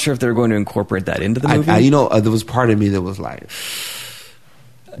 I was not sure if they were going to incorporate that into the movie. There was part of me that was like,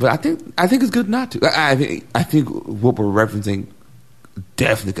 but I think it's good not to. I think what we're referencing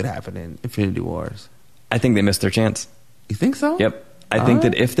definitely could happen in Infinity Wars. I think they missed their chance. You think so? Yep. I think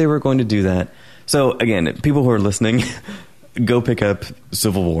that if they were going to do that, so again, people who are listening, go pick up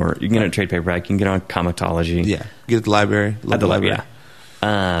Civil War. You can get it at trade paperback. You can get it on Comicology. Yeah, get it at the library. At the library.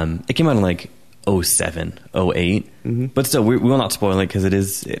 Yeah. It came out in like 07, 08. But still, we will not spoil it because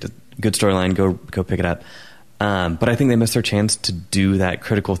it's a good storyline. Go pick it up. But I think they missed their chance to do that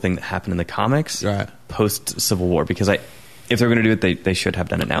critical thing that happened in the comics post Civil War, because if they're going to do it, they should have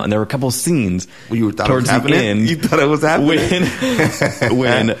done it now. And there were a couple of scenes towards the end. You thought it was happening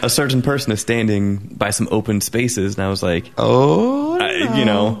when a certain person is standing by some open spaces, and I was like,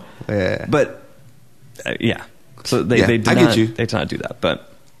 yeah. But yeah, so they did not do that,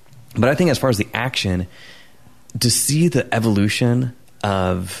 but I think as far as the action, to see the evolution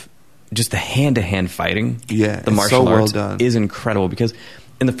of just the hand-to-hand fighting, the martial arts is incredible, because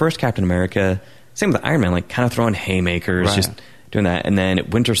in the first Captain America, same with Iron Man, like kind of throwing haymakers, just doing that, and then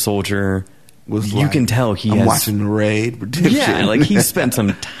Winter Soldier, you can tell I'm watching the Raid Redemption. Yeah, like he spent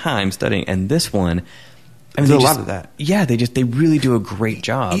some time studying, and this one, I mean, there's a lot of that. Yeah, they really do a great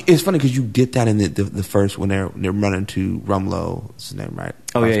job. It's funny because you get that in the first when they're running to Rumlow, what's his name, right?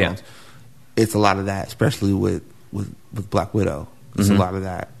 Oh yeah. It's a lot of that, especially with Black Widow. It's a lot of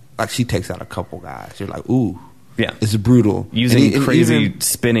that. Like she takes out a couple guys. You're like, ooh, yeah, it's brutal. Using crazy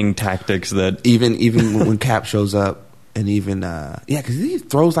spinning tactics that even when Cap shows up, and even because he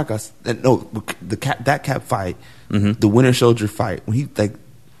throws like that Cap fight, the Winter Soldier fight, when he like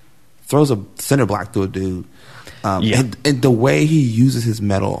throws a center block through a dude, and the way he uses his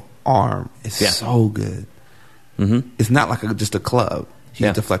metal arm is so good. It's not like just a club.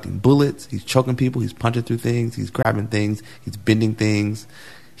 He's deflecting bullets. He's choking people. He's punching through things. He's grabbing things. He's bending things.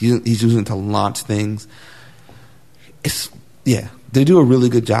 He's using it to launch things. They do a really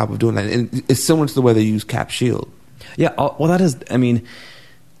good job of doing that, and it's similar to the way they use Cap's shield. Yeah, well, that is. I mean,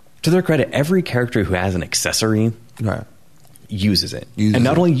 to their credit, every character who has an accessory uses it, and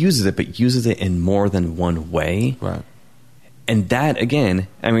not only uses it, but uses it in more than one way. Right. And that again,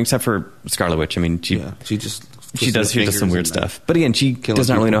 I mean, except for Scarlet Witch, I mean, she does some weird stuff. But again, she does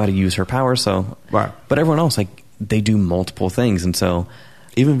not really know how to use her power. So, but everyone else, like, they do multiple things, and so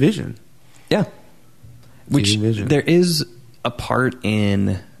even Vision, which there is a part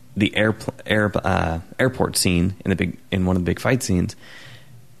in the airport scene in one of the big fight scenes.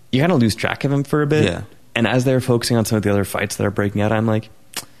 You kind of lose track of him for a bit, and as they're focusing on some of the other fights that are breaking out, I'm like,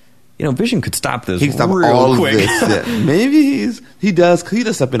 Vision could stop this. He can stop all quick. Of this. Maybe he does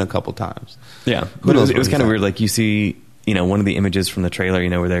step in a couple times. Yeah, but it was kind of weird. Like you see, one of the images from the trailer,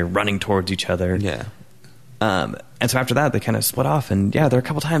 where they're running towards each other. Yeah. And so after that, they kind of split off, and there are a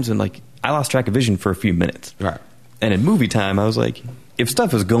couple times when like I lost track of Vision for a few minutes. Right. And in movie time, I was like, if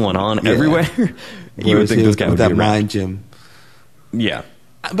stuff is going on everywhere, you would think this guy would be that around. mind gym. Yeah.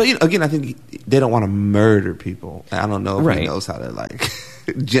 But again, I think they don't want to murder people. I don't know if he knows how to like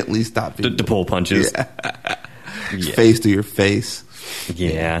gently stop people. To pull punches. Yeah. Face to your face.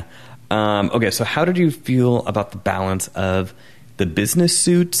 Yeah. Okay, so how did you feel about the balance of the business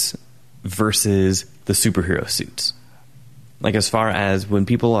suits versus the superhero suits? Like, as far as when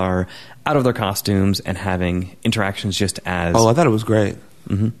people are out of their costumes and having interactions just as... Oh, I thought it was great.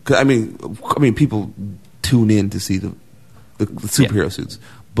 Mm-hmm. 'Cause, I mean, people tune in to see the superhero suits.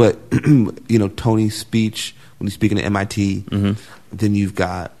 But, Tony's speech when he's speaking at MIT, then you've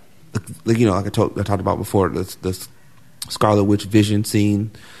got, like I talked about before, the Scarlet Witch Vision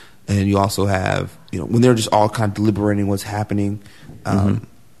scene. And you also have, when they're just all kind of deliberating what's happening, the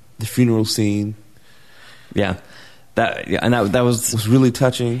funeral scene. Yeah. That was really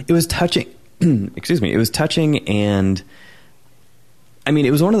touching. It was touching. Excuse me. It was touching, and I mean,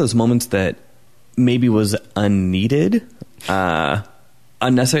 it was one of those moments that maybe was unneeded,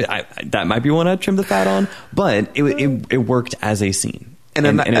 unnecessary. That might be one I'd trim the fat on, but it worked as a scene,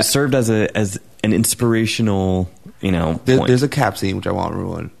 and it served as an inspirational, point. There's a Cap scene which I won't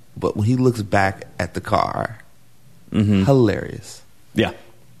ruin, but when he looks back at the car, hilarious. Yeah.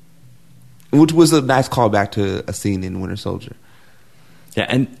 Which was a nice callback to a scene in Winter Soldier.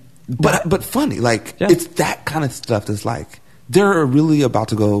 Yeah, but funny, like it's that kind of stuff that's like they're really about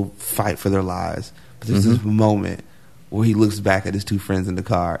to go fight for their lives, but there's this moment where he looks back at his two friends in the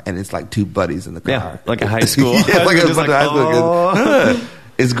car, and it's like two buddies in the car, yeah, like a high school. Yeah, like a high school.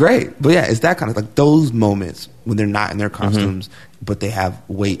 It's great, but yeah, it's that kind of like those moments when they're not in their costumes, but they have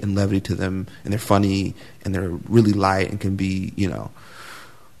weight and levity to them, and they're funny and they're really light and can be,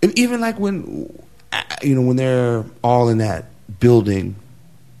 and even like when they're all in that building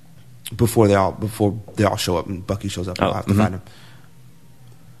before they all show up and Bucky shows up and they'll have to find him.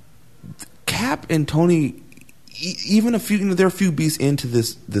 Cap and Tony, even there are a few beats into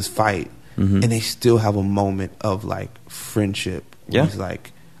this fight, and they still have a moment of like friendship. Yeah, he's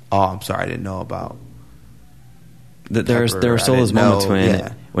like, "Oh, I'm sorry, I didn't know about." There were still those moments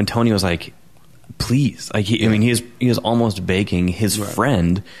when Tony was like, please, like he was almost begging his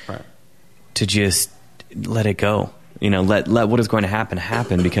friend to just let it go, let what is going to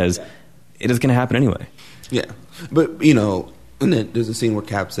happen because it is going to happen anyway. Yeah, but and then there's a scene where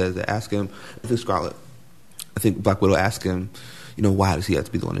Cap says they ask him, I think Black Widow asked him, why does he have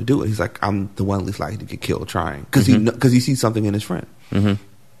to be the one to do it? He's like, I'm the one least likely to get killed trying, because he sees something in his friend.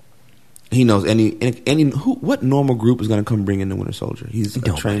 He knows what normal group is going to come bring in the Winter Soldier? He's a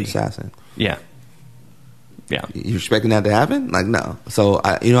trained assassin. Yeah. You expecting that to happen? Like, no. So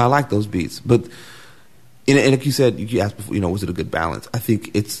I like those beats, but and like you said, you asked before, was it a good balance? I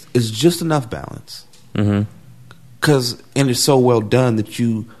think it's just enough balance. Because it's so well done that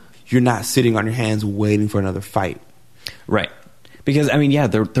you're not sitting on your hands waiting for another fight. Right. Because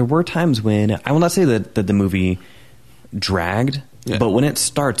there were times when I will not say that the movie dragged, but when it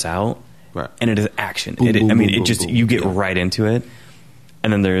starts out. Right. And it is action. You get right into it,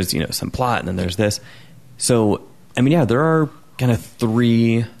 and then there's some plot, and then there's this. So there are kind of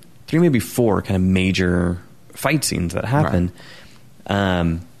three, maybe four kind of major fight scenes that happen.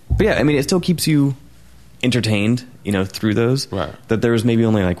 Right. But yeah, it still keeps you entertained, through those. Right. That there was maybe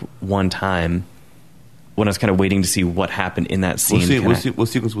only like one time when I was kind of waiting to see what happened in that scene. What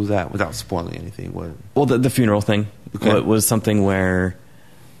sequence was that? Without spoiling anything. Well, the funeral thing was something where.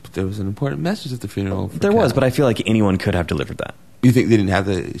 There was an important message at the funeral. There was, but I feel like anyone could have delivered that. You think they didn't have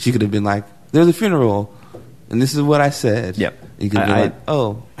to? She could have been like, "There's a funeral, and this is what I said." Yep. You could be like,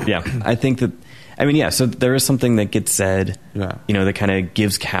 "Oh." Yeah, I think that. So there is something that gets said. Yeah. That kind of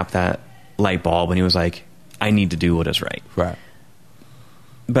gives Cap that light bulb when he was like, "I need to do what is right." Right.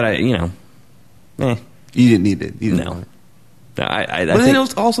 But You didn't need it. You didn't want it. But then it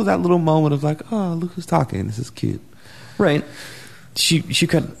was also that little moment of like, "Oh, look who's talking. This is cute." Right. She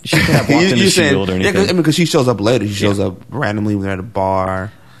could have walked in the shield or anything. Yeah, because she shows up later. She shows up randomly when they're at a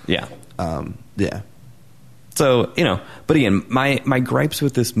bar. Yeah. Yeah. So, but again, my gripes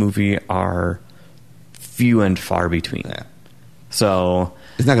with this movie are few and far between. Yeah. So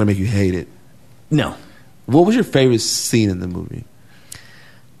it's not going to make you hate it. No. What was your favorite scene in the movie?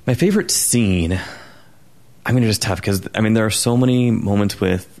 My favorite scene, it's just tough because there are so many moments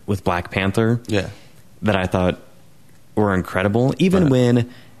with Black Panther that I thought were incredible, even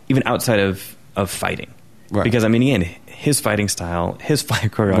outside of fighting. Right. Because again, his fighting style, his fight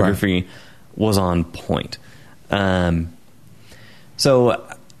choreography was on point. So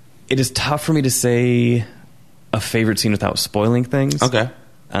it is tough for me to say a favorite scene without spoiling things. Okay.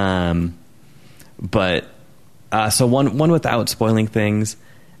 But So one without spoiling things.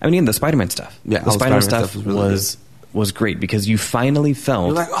 I mean, even the Spider-Man stuff. Yeah, the Spider-Man stuff was great because you finally felt...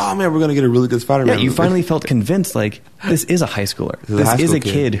 You're like, oh man, we're going to get a really good Spider-Man you movie. finally felt convinced, like, this is a high schooler. This is a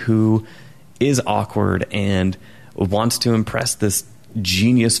kid who is awkward and wants to impress this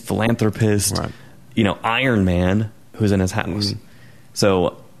genius philanthropist, right. Iron Man who's in his house.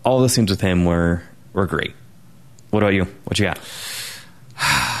 So all the scenes with him were great. What about you? What you got?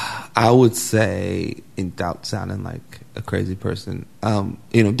 I would say, without sounding like a crazy person,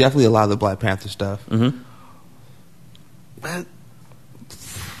 definitely a lot of the Black Panther stuff. Mm-hmm. But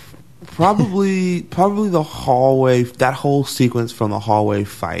probably the hallway, that whole sequence from the hallway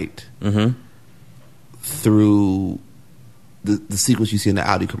fight through the sequence you see in the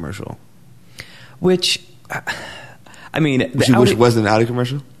Audi commercial. Which, I mean... Which wasn't an Audi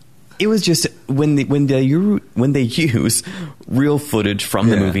commercial? It was just when they use real footage from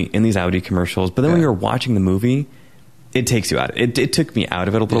the movie in these Audi commercials, but then when you're watching the movie, it takes you out. It took me out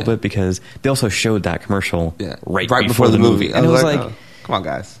of it a little bit because they also showed that commercial right before the movie. And it was like, oh, come on,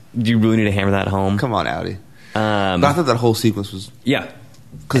 guys. Do you really need to hammer that home? Come on, Audi. But I thought that whole sequence was... Yeah.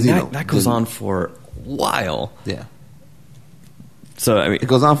 Because that goes on for a while. Yeah. So, I mean... It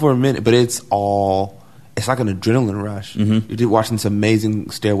goes on for a minute, but it's like an adrenaline rush. Mm-hmm. You're watching this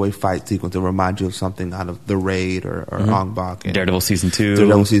amazing stairway fight sequence that reminds you of something out of The Raid or Ong Bak. Daredevil Season 2.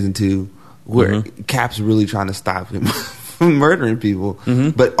 Daredevil Season 2. Where Cap's really trying to stop him from murdering people,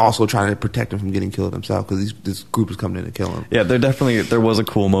 but also trying to protect him from getting killed himself because this group is coming in to kill him. Yeah, there was a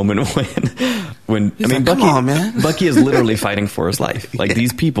cool moment when Bucky, come on, man. Bucky is literally fighting for his life. Like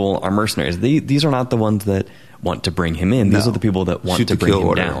these people are mercenaries. These are not the ones that want to bring him in. These are the people that want to bring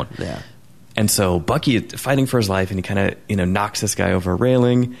him down. Yeah. And so Bucky is fighting for his life, and he kind of knocks this guy over a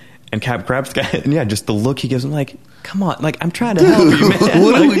railing, and Cap grabs the guy, and just the look he gives him, like, come on, like, I'm trying to help you, man.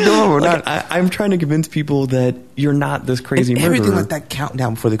 What are we doing? We're not. I'm trying to convince people that you're not this crazy murderer. Everything like that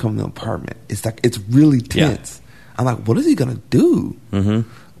countdown before they come to the apartment, it's really tense. Yeah. I'm like, what is he gonna do? And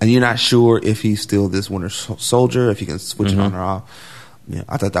you're not sure if he's still this Winter Soldier, if he can switch it on or off. Yeah,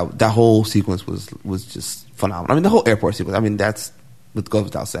 I thought that whole sequence was just phenomenal. I mean, the whole airport sequence. I mean, that's. It goes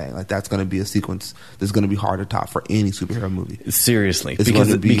without saying, like that's going to be a sequence that's going to be hard to top for any superhero movie. Seriously, it's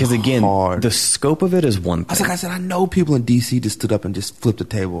because again, the scope of it is one thing. I said, I know people in DC just stood up and just flipped the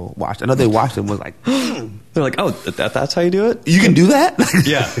table, watched. I know they watched it and was like, they're like, oh, that's how you do it? You can do that?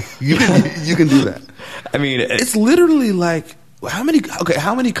 Yeah, you can do that. I mean, it's literally like how many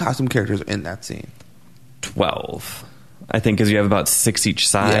costume characters are in that scene? 12, I think, because you have about 6 each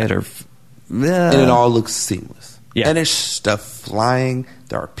side, and it all looks seamless. Yeah. And there's stuff flying.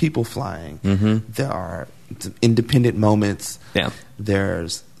 There are people flying. There are some independent moments. Yeah.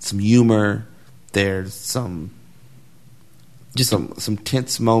 There's some humor. There's some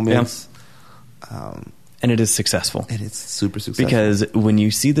tense moments. Yeah. And it is successful. And it's super successful. Because when you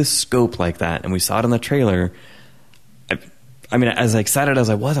see the scope like that, and we saw it in the trailer, I mean, as excited as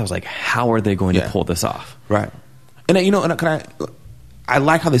I was like, how are they going to pull this off? Right. And I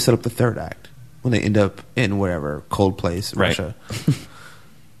like how they set up the third act. When they end up in whatever cold place, Russia.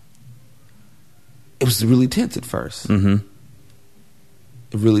 It was really tense at first.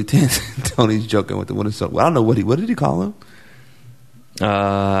 Really tense. Tony's joking with the Winter Soldier. I don't know what did he call him?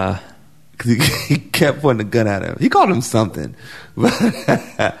 Because he kept pointing a gun at him. He called him something.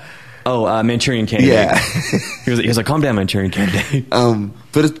 Manchurian Candidate. Yeah. he was like, calm down, Manchurian Candidate.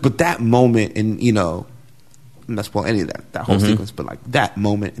 But that moment, and I'm not spoiling any of that whole sequence, but like that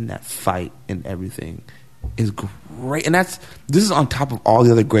moment and that fight and everything is great. And this is on top of all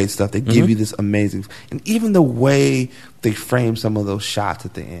the other great stuff. They give you this amazing, and even the way they frame some of those shots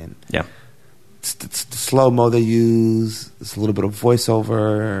at the end. Yeah. It's the slow-mo they use. It's a little bit of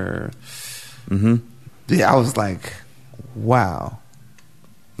voiceover. Yeah, I was like, wow.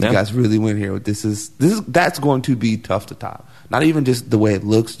 You guys really went here. That's going to be tough to top. Not even just the way it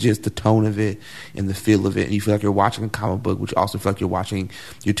looks, just the tone of it and the feel of it. And you feel like you're watching a comic book, which you also feel like you're watching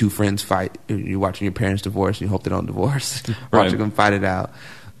your two friends fight. You're watching your parents divorce, and you hope they don't divorce. Watching them fight it out.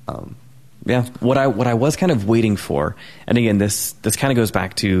 What I was kind of waiting for, and again, this kind of goes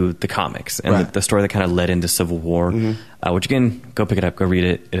back to the comics and the story that kind of led into Civil War, which again, go pick it up, go read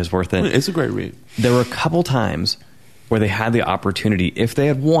it. It is worth it. It's a great read. There were a couple times where they had the opportunity, if they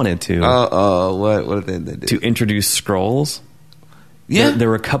had wanted to, what did they do? To introduce Skrulls. Yeah. There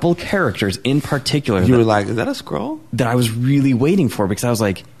were a couple characters in particular. You were like, is that a Skrull? That I was really waiting for, because I was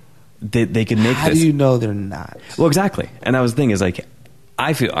like, they could make this. How do you know they're not? Well, exactly. And that was the thing, is like,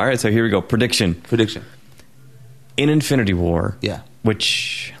 I feel, all right, so here we go. Prediction. In In Infinity War. Yeah.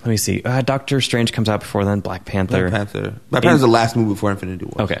 Which let me see. Doctor Strange comes out before then. Black Panther. Black Panther's the last movie before Infinity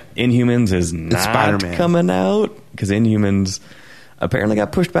War. Okay. Inhumans is not Spider-Man. coming out because Inhumans apparently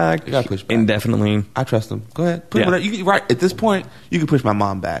got pushed back. It got pushed back. Indefinitely. I trust them. Go ahead. Put Yeah. whatever, right at this point, you can push my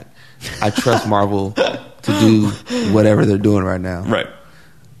mom back. I trust Marvel to do whatever they're doing right now. Right.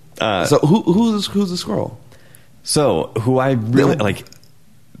 So who's the Skrull? So who I really like.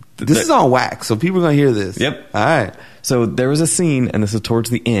 This is on wax, so people are going to hear this. Yep. All right. So there was a scene, and this is towards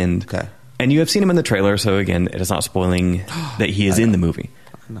the end. Okay. And you have seen him in the trailer, so again, it is not spoiling that he is in the movie.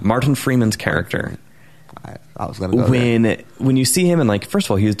 Martin Freeman's character. I was going to go there. When you see him, and like, first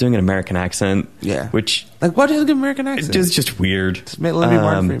of all, he was doing an American accent. Yeah. Which Like, why does he give American accent? is just weird. Let me be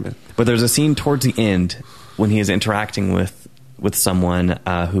Martin Freeman. But there's a scene towards the end when he is interacting with someone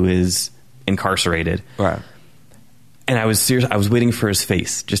who is incarcerated. Right. And I was serious. I was waiting for his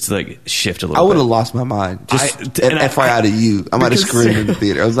face just to like shift a little I would bit. have lost my mind. Just and FYI to you. I might have because- screamed in the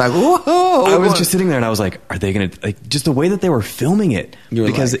theater. I was like, whoa. I was just sitting there and I was like, are they going to, like, just the way that they were filming it? You were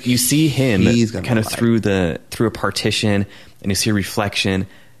Because like, you see him he's gonna kind of lie. through a partition and you see a reflection.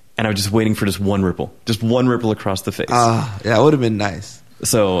 And I was just waiting for just one ripple across the face. Yeah, it would have been nice.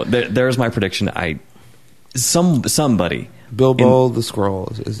 So there's my prediction. Somebody. Bilbo the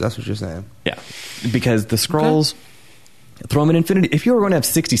Skrull. That's what you're saying. Yeah. Because the Skrulls, throw them in Infinity. If you were going to have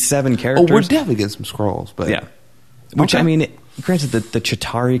 67 Oh, characters. we're definitely getting some Skrulls. But Yeah. Which, Okay. I mean, granted, the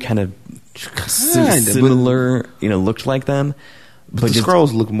Chitauri kind of Kinda, similar, looked like them. But the just-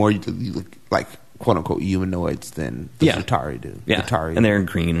 Skrulls look more like quote unquote humanoids than the Yeah. Chitauri do. Yeah, Chitauri. and they're in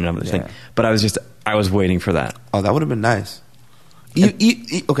green and everything. Yeah. But I was waiting for that. Oh, that would have been nice.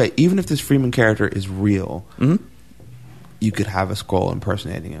 Okay, even if this Freeman character is real, you could have a Skrull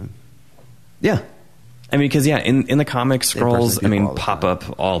impersonating him. Yeah. I mean, because, in the comics, They Skrulls, impersonate people all the pop time.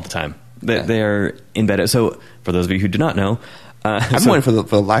 up all the time. They, Yeah. They're embedded. So, for those of you who do not know... I'm waiting for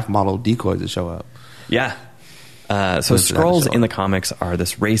the life model decoys to show up. Yeah. So Wait for that to Skrulls show in the up. comics are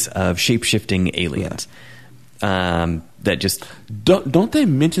this race of shape-shifting aliens. That just... Don't they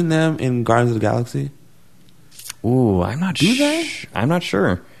mention them in Guardians of the Galaxy? Ooh, I'm not Do they? I'm not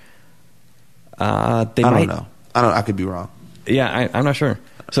sure. They I might... don't know. I could be wrong. Yeah, I'm not sure.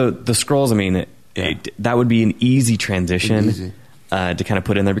 So the Skrulls, I mean, that would be an easy transition Easy. to kind of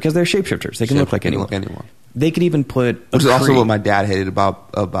put in there because they're shapeshifters. They can look like They can anyone. look anyone. They could even put Which is also Kree- what my dad hated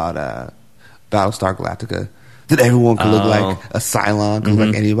about Battlestar Galactica. That everyone could look like a Cylon, could look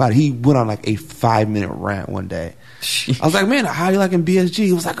like anybody. He went on like a 5-minute rant one day. I was like, man, how you like in BSG?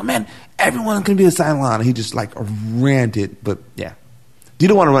 He was like, man, everyone can be a Cylon. And he just like ranted. But yeah, you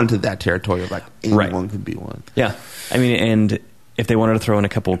don't want to run into that territory of like anyone could be one. Yeah, I mean, and if they wanted to throw in a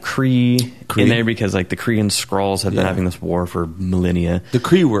couple Kree in there because like the Kree and Skrulls have been having this war for millennia. The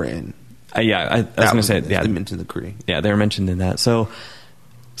Kree were in. I was going to say, They mentioned the Kree. Yeah, they were mentioned in that. So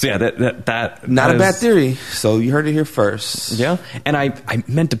yeah, that Not that a bad is- theory. So you heard it here first. Yeah, and I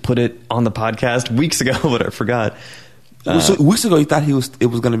meant to put it on the podcast weeks ago, but I forgot. So weeks ago, you thought it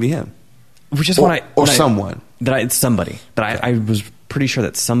was going to be him, Which is or someone. It's somebody that I was pretty sure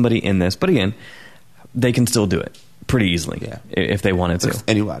that somebody in this. But again, they can still do it pretty easily if they wanted to.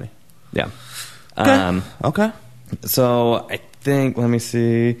 Anybody. Yeah. Okay. So I think, let me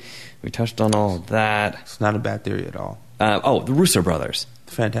see. We touched on all of that. It's not a bad theory at all. The Russo brothers.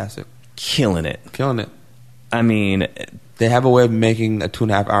 Fantastic. Killing it. Killing it. I mean, They have a way of making a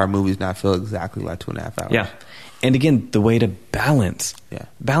 2.5-hour movies not feel exactly like 2.5 hours. yeah. And again, the way to balance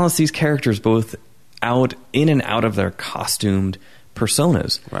these characters both in and out of their costumed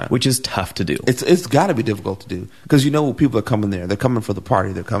personas, which is tough to do. It's got to be difficult to do because people are coming there. They're coming for the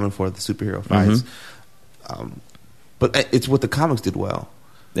party. They're coming for the superhero fights. But it's what the comics did well.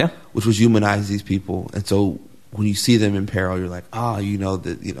 Yeah. Which was humanize these people, and so when you see them in peril, you're like,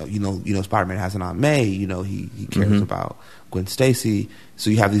 Spider-Man has an Aunt May. He cares about Gwen Stacy. So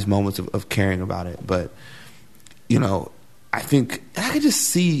you have these moments of caring about it. But I think I could just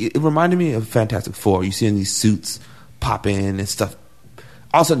see it reminded me of Fantastic Four. You see in these suits pop in and stuff.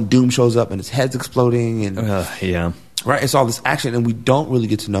 All of a sudden, Doom shows up and his head's exploding, and right. It's all this action, and we don't really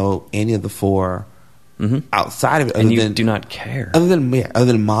get to know any of the four. Outside of it, and you do not care. Other than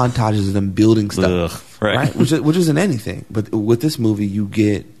montages of them building stuff, right? Which isn't anything. But with this movie, you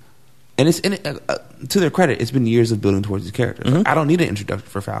get, and it's to their credit, it's been years of building towards these characters. Like, I don't need an introduction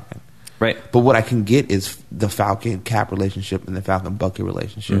for Falcon, right? But what I can get is the Falcon Cap relationship and the Falcon Bucky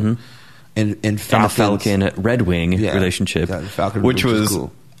relationship, and the Falcon Red Wing relationship, which was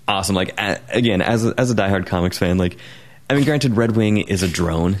cool. Awesome. Like again, as a diehard comics fan, like I mean, granted, Red Wing is a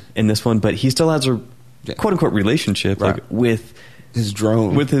drone in this one, but he still has a quote unquote relationship like with his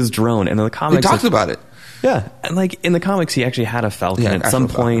drone. And in the comics, he talks about it. Yeah, and like in the comics, he actually had a Falcon. Yeah, At some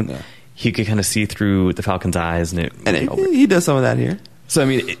actual point, Falcon, yeah. he could kind of see through the Falcon's eyes, and he does some of that here. So I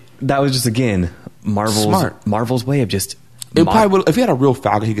mean, that was just again Marvel's way of just. It probably would, if he had a real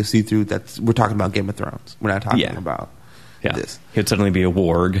Falcon, he could see through. We're talking about Game of Thrones. We're not talking about this. He'd suddenly be a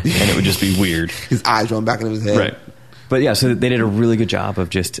warg, and it would just be weird. His eyes rolling back into his head. Right. But yeah, so they did a really good job of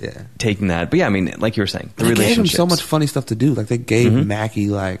just taking that. But yeah, I mean, like you were saying, they gave him so much funny stuff to do. Like they gave Mackie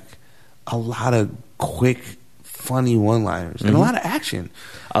like a lot of quick, funny one-liners and a lot of action.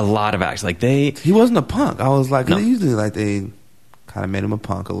 A lot of action. Like he wasn't a punk. I was like, No. they usually like they kind of made him a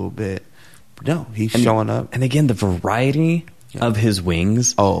punk a little bit. But no, he's showing up. And again, the variety of his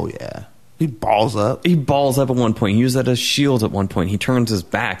wings. Oh yeah, he balls up. He balls up at one point. He uses that as shields at one point. He turns his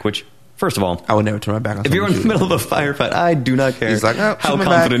back, which. First of all, I would never turn my back on. If you're in the middle of a firefight, I do not care. He's like, how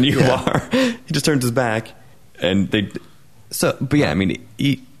confident you are. He just turns his back, and they. So, but yeah, I mean,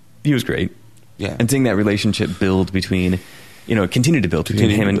 he was great. Yeah, and seeing that relationship build between, continue to build between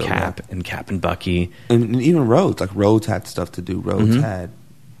him and Cap, and Cap and Bucky, and even Rhodes. Like Rhodes had stuff to do. Rhodes had.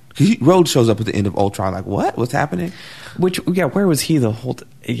 Rhodes shows up at the end of Ultron. Like, what? What's happening? Where was he the whole?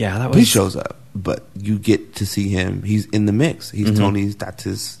 That was. He shows up, but you get to see him. He's in the mix. He's Tony's. That's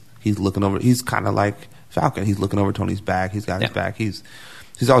his. He's looking over. He's kind of like Falcon. He's looking over Tony's back. He's got his back. He's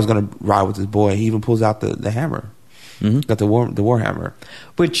always going to ride with his boy. He even pulls out the hammer. Got the war hammer,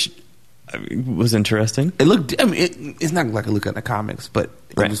 which was interesting. It looked. I mean, it's not like a look at the comics, but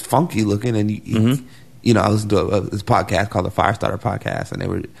it was funky looking. And I listened to this podcast called the Firestarter Podcast, and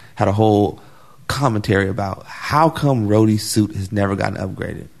they had a whole commentary about how come Rhodey's suit has never gotten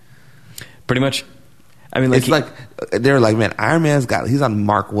upgraded. Pretty much. I mean, like it's they're like, man, Iron Man's he's on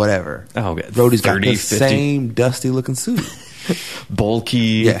Mark whatever. Oh, God. Rhodey's got the same dusty looking suit,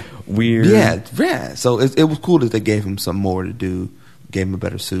 bulky, weird. Yeah. So it was cool that they gave him some more to do, gave him a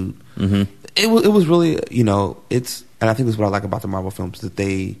better suit. It was really it's, and I think that's what I like about the Marvel films, that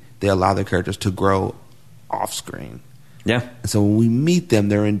they allow their characters to grow off screen. Yeah. And so when we meet them,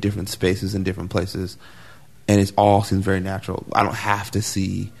 they're in different spaces and different places, and it all seems very natural. I don't have to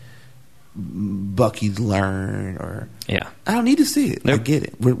see Bucky's learn, or I don't need to see it. Nope. I get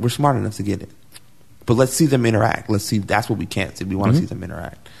it. We're smart enough to get it, but let's see them interact. Let's see. That's what we can't see. We want to see them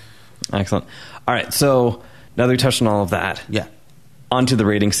interact. Excellent. All right. So now that we touched on all of that, onto the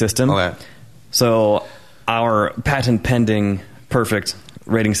rating system. Okay. So our patent pending perfect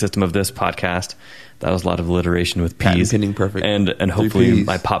rating system of this podcast. That was a lot of alliteration with P's. Patent pending perfect, and hopefully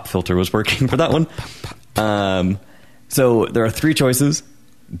my pop filter was working for that one. So there are 3 choices.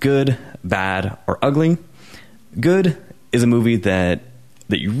 Good, bad, or ugly. Good is a movie that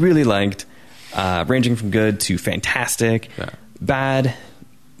you really liked, ranging from good to fantastic. Yeah. Bad,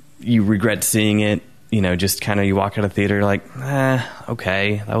 you regret seeing it. Just kind of you walk out of theater like,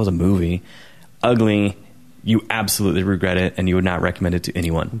 okay, that was a movie. Ugly, you absolutely regret it, and you would not recommend it to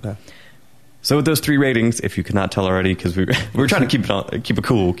anyone. Okay. So with those 3 ratings, if you could not tell already, because we're trying to keep it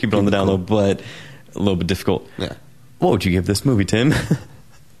cool, keep it on the down low, but a little bit difficult. Yeah. What would you give this movie, Tim?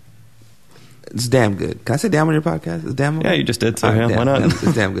 It's damn good. Can I say damn on your podcast? It's damn. Yeah, you just did. So why not?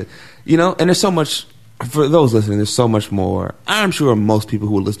 It's damn good. And there's so much for those listening. There's so much more. I'm sure most people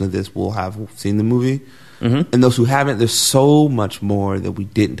who will listen to this will have seen the movie, and those who haven't, there's so much more that we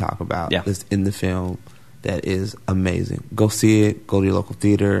didn't talk about that's in the film that is amazing. Go see it. Go to your local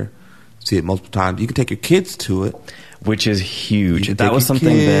theater. See it multiple times. You can take your kids to it, which is huge. That was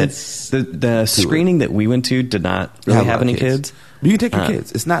something that the screening that we went to did not really have any kids. But you can take your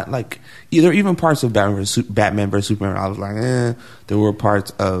kids. It's not like either even parts of Batman versus Superman. I was like, there were parts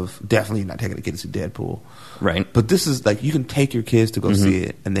of definitely not taking the kids to Deadpool, right? But this is like you can take your kids to go see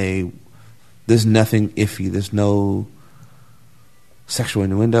it, and there's nothing iffy. There's no sexual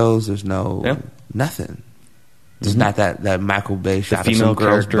innuendos. There's no nothing. There's not that Michael Bay shot of some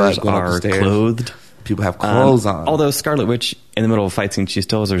girl's butt going up the stairs. Clothed. People have clothes on. Although Scarlet Witch, in the middle of a fight scene, she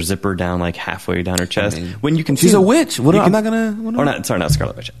still has her zipper down like halfway down her chest. When you can she's see a witch. I'm not gonna. Or not? Sorry, not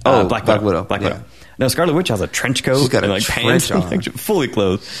Scarlet Witch. Black Widow. Black Widow. No, Scarlet Witch has a trench coat. She's got and a pants, trench on. fully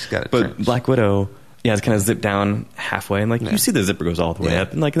clothed. She's got a but trench. Black Widow, it's kind of zipped down halfway, and you see the zipper goes all the way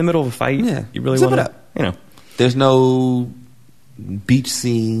up, and in the middle of a fight, you really want to, There's no beach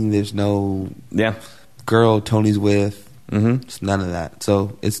scene. There's no girl Tony's with. It's none of that.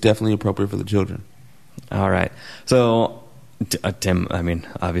 So it's definitely appropriate for the children. All right. So, Tim,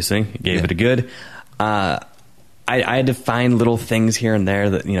 obviously, gave it a good. I had to find little things here and there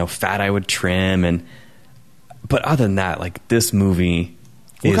that, fat I would trim. But other than that, this movie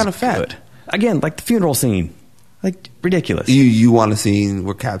is kind of fat? Good. Again, the funeral scene. Ridiculous. You want a scene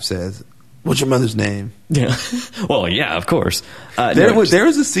where Cap says, What's your mother's name? Yeah. Well, yeah, of course. There was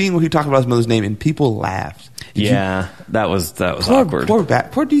a scene where he talked about his mother's name and people laughed. That was awkward. Poor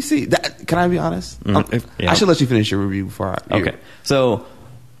DC. Can I be honest? I should let you finish your review before I... Okay. So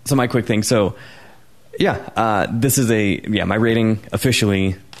my quick thing. So, this is my rating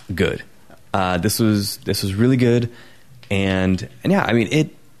officially good. This was really good. And yeah, I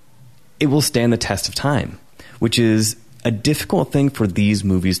mean, it will stand the test of time, which is a difficult thing for these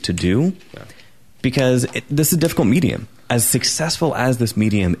movies to do, because this is a difficult medium. As successful as this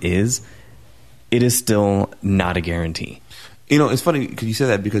medium is, it is still not a guarantee. You know, it's funny because you said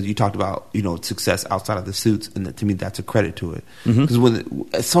that because you talked about, you know, success outside of the suits, and to me, that's a credit to it. Because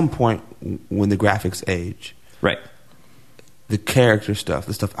at some point, when the graphics age, right, the character stuff,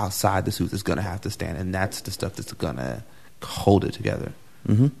 the stuff outside the suits, is going to have to stand, and that's the stuff that's going to hold it together.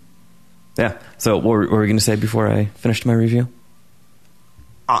 Mm-hmm. Yeah. So what were we going to say before I finished my review?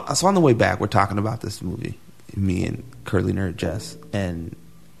 So on the way back, we're talking about this movie, me and Curly Nerd Jess, and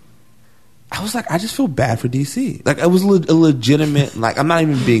I was like, I just feel bad for DC. Like, it was a legitimate, like, I'm not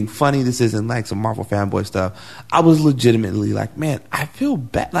even being funny. This isn't like some Marvel fanboy stuff. I was legitimately like, man, I feel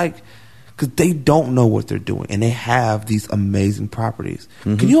bad, like, because they don't know what they're doing, and they have these amazing properties.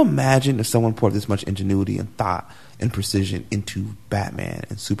 Can you imagine if someone poured this much ingenuity and thought and precision into Batman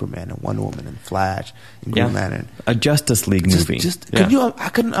and Superman and Wonder Woman and Flash and Green Lantern? A Justice League movie. I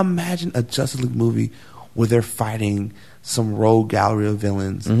couldn't imagine a Justice League movie where they're fighting some rogue gallery of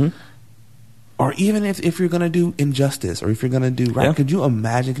villains. Or even if you're going to do Injustice, or if you're going to do... Could you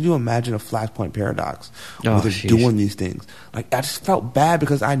imagine a Flashpoint Paradox where they're doing these things? Like, I just felt bad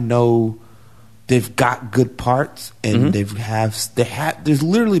because I know they've got good parts, and there's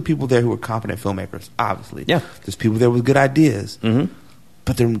literally people there who are competent filmmakers, obviously. Yeah. There's people there with good ideas.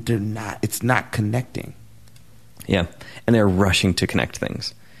 But they're not... It's not connecting. Yeah. And they're rushing to connect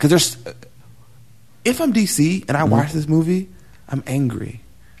things. Because if I'm DC and I watch this movie, I'm angry.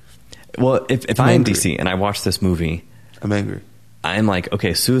 Well, if I am DC and I watch this movie, I'm angry. I'm like,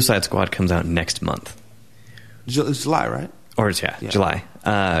 okay, Suicide Squad comes out next month. It's July, right? Or July.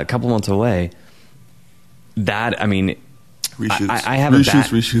 A couple months away. That, I mean, reshoots. I have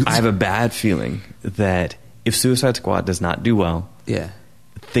reshoots. I have a bad feeling that if Suicide Squad does not do well,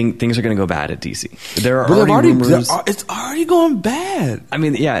 things are going to go bad at DC. There are already rumors. It's already going bad. I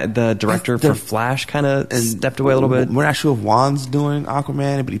mean, the director for Flash kind of stepped away a little bit. We're not sure if Juan's doing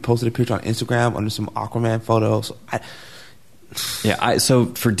Aquaman, but he posted a picture on Instagram under some Aquaman photos. So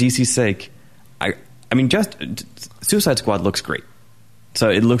for DC's sake, I mean, just Suicide Squad looks great. So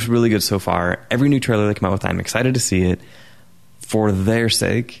it looks really good so far. Every new trailer they come out with, I'm excited to see it. For their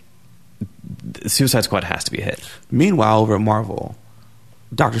sake, Suicide Squad has to be a hit. Meanwhile, over at Marvel,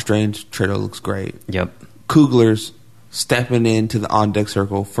 Doctor Strange trailer looks great. Yep. Coogler's stepping into the on-deck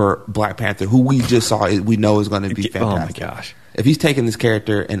circle for Black Panther, who we just saw, we know is going to be fantastic. Oh, my gosh. If he's taking this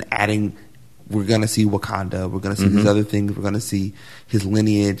character and adding, we're going to see Wakanda, we're going to see these other things, we're going to see his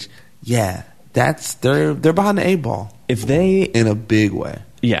lineage. Yeah, they're behind the 8-ball. If they... In a big way.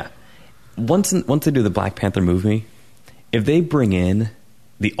 Yeah. Once they do the Black Panther movie, if they bring in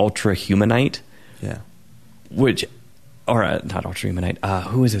the Ultra Humanite... Yeah. Which... Or not Ultra Humanite.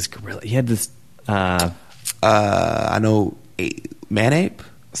 Who is this gorilla? He had this... I know... Man-Ape?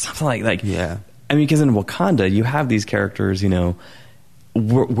 Something like... Yeah. I mean, because in Wakanda, you have these characters, you know...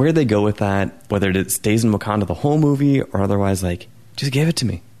 Where they go with that, whether it stays in Wakanda the whole movie or otherwise, like, just give it to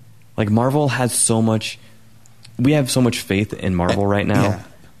me. Like, Marvel has so much... We have so much faith in Marvel right now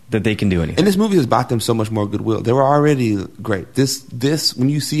that they can do anything. And this movie has bought them so much more goodwill. They were already great. This when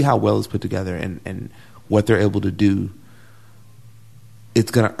you see how well it's put together and what they're able to do, it's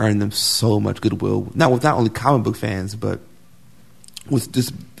going to earn them so much goodwill. Not only comic book fans, but with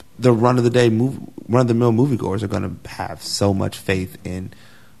just the run-of-the-mill moviegoers are going to have so much faith in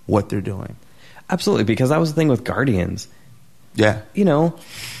what they're doing. Absolutely, because that was the thing with Guardians. Yeah. You know,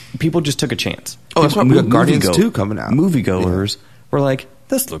 people just took a chance. Oh, that's right. We got Guardians 2 coming out. Moviegoers were like,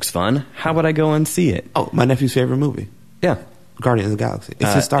 this looks fun. How would I go and see it? Oh, my nephew's favorite movie. Yeah. Guardians of the Galaxy.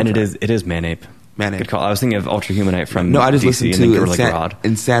 It's his Star Trek. And it is Man-Ape. Man-Ape. Good call. I was thinking of Ultra Humanite from I just DC listened and to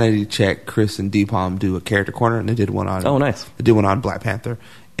Insanity Check. Chris and Deepalm do a character corner, and they did one on... Oh, nice. They did one on Black Panther.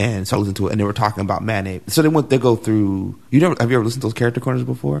 And so I listened to it, and they were talking about Man-Ape. So they go through... Have you ever listened to those character corners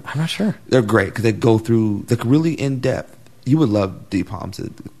before? I'm not sure. They're great, because they go through... They're really in-depth. You would love Deepalm.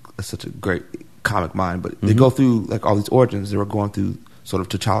 It's such a great comic mind, but they go through like all these origins. They were going through sort of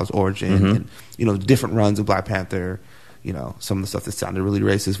T'Challa's origin and different runs of Black Panther. Some of the stuff that sounded really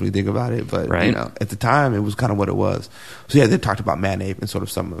racist when you think about it, but at the time it was kind of what it was. So they talked about Man-Ape and sort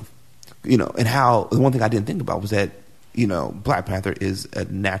of some of and how the one thing I didn't think about was that Black Panther is a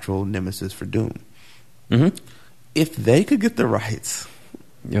natural nemesis for Doom. Mm-hmm. If they could get the rights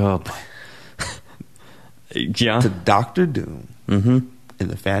Oh, yeah. to Doctor Doom Mm-hmm. in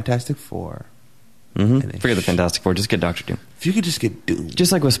the Fantastic Four, Mm-hmm. And Forget the Fantastic Four. Just get Doctor Doom. if you could just get Doom,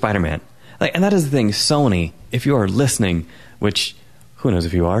 Just like with Spider-Man. And that is the thing. Sony, if you are listening, which who knows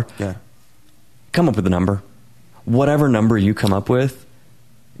if you are, yeah, come up with a number. Whatever number you come up with,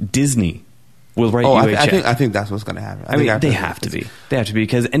 Disney will write you a check. I think that's what's going to happen. I mean, they have to be. They have to be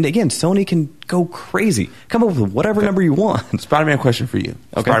because, and again, Sony can go crazy. Come up with whatever number you want. Spider-Man question for you.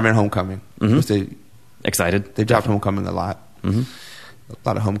 Okay. Spider-Man Homecoming. Mhm. Excited. They dropped Homecoming a lot. Mhm. A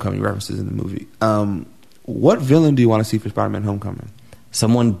lot of Homecoming references in the movie. What villain do you want to see for Spider-Man Homecoming?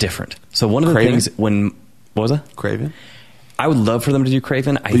 Someone different. So one of the Craven? things when what was that? Craven? I would love for them to do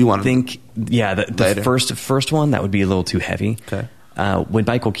Craven. you want him think, yeah, the later? first one that would be a little too heavy. Okay. When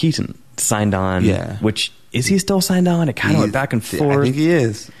Michael Keaton signed on, Yeah. which is he still signed on? It kind of went back and forth. I think he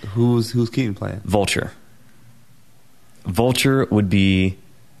is. Who's Keaton playing? Vulture. Vulture would be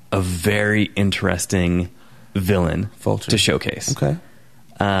a very interesting villain Vulture. to showcase. Okay.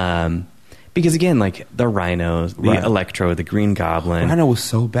 Because again, like the Rhino, the Right. Electro, the Green Goblin. Rhino was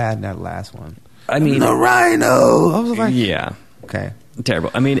so bad in that last one. I mean, The Rhino! I was like, yeah, okay.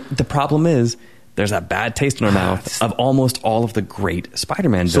 terrible. I mean, the problem is there's that bad taste in our mouth of almost all of the great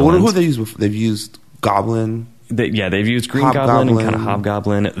Spider-Man So villains. who have they used before? They've used Goblin, They've used Green Goblin and kind of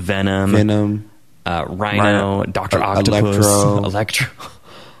Hobgoblin, Venom, Venom, Rhino, Dr. Octopus, Electro.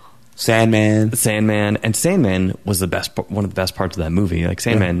 Sandman. Sandman, and Sandman was one of the best parts of that movie. Like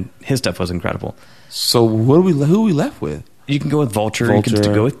Sandman, his stuff was incredible. So who are we left with? You can go with Vulture. You can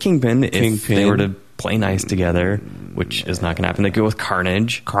go with Kingpin if Kingpin. they were to play nice together, which is not going to happen. They go with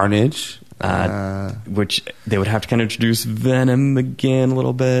Carnage, which they would have to kind of introduce Venom again a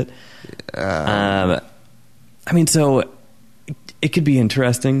little bit. I mean, so it could be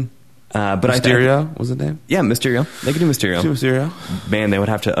interesting. But Mysterio was the name? Yeah, Mysterio. They could do Mysterio. Mysterio. Man, they would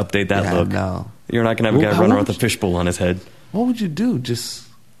have to update that Yeah, look. no. You're not going to have a guy How running would around with a fishbowl on his head. What would you do? Just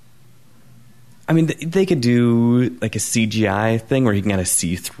I mean, they could do like a CGI thing where you can kind of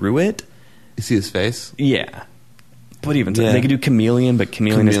see through it. you see his face? Yeah. But even so, Yeah. they could do Chameleon, but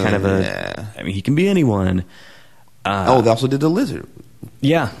Chameleon is kind of a... yeah. I mean, he can be anyone. They also did the Lizard.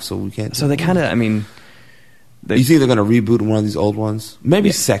 Yeah. So we can't. So they kind of, I mean... You think they're going to reboot one of these old ones?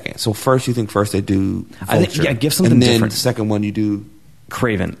 Maybe second. So first, you think first they do Vulture. I think, yeah, give something and then different. the second one you do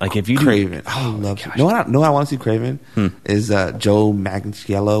Craven. Like if you do... Craven. I would love gosh. to. No, I want to see Craven. Is Joe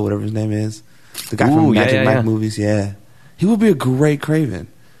Manganiello, whatever his name is. The guy from Magic Mike movies. Yeah. He would be a great Craven.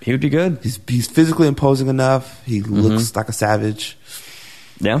 He would be good. He's physically imposing enough. He looks like a savage.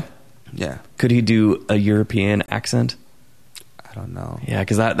 Yeah. Yeah. Could he do a European accent? I don't know. Yeah,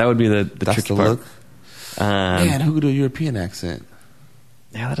 because that would be the That's tricky the part. look. Man, who could do a European accent?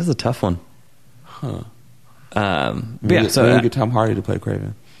 Yeah, that is a tough one. Huh. But yeah, so... maybe get Tom Hardy to play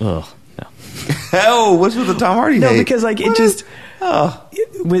Craven. Ugh, no. Oh, what's with the Tom Hardy No, hate? because like What it just... Oh.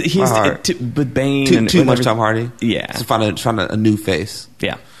 With with Bane Too and much with everything- Tom Hardy? Yeah. Just find a new face.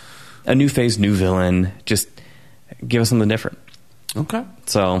 Yeah. A new face, new villain. Just give us something different. Okay.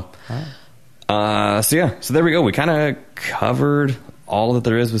 So, so there we go. We kind of covered all that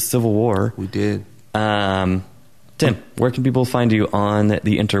there is with Civil War. We did. Tim, where can people find you on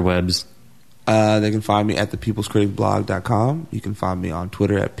the interwebs? They can find me at thepeoplescriticblog.com. You can find me on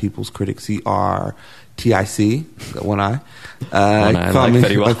Twitter at peoplescritic, CRTIC, got one eye. One eye, like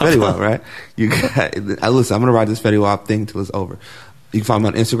Fetty Wap. Like Fetty Wap, right? Listen, I'm going to ride this Fetty Wap thing till it's over. You can find me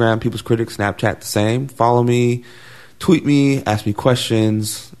on Instagram, People's Critic, Snapchat, the same. Follow me, tweet me, ask me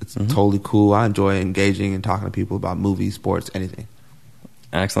questions. It's totally cool. I enjoy engaging and talking to people about movies, sports, anything.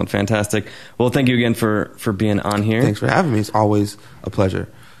 Excellent. Fantastic. Well, thank you again for being on here. Thanks for having me. It's always a pleasure.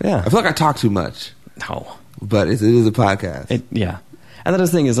 Yeah. I feel like I talk too much, No. but it is a podcast. Yeah. And that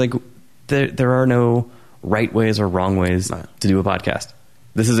is the thing is like there are no right ways or wrong ways to do a podcast.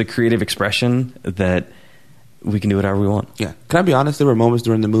 This is a creative expression that we can do whatever we want. Yeah. Can I be honest? There were moments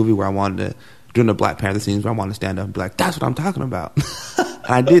during the movie where I wanted to, during the Black Panther scenes, where I wanted to stand up and be like, that's what I'm talking about.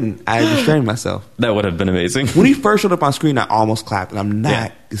 I didn't. I restrained myself. That would have been amazing. When he first showed up on screen, I almost clapped. And I'm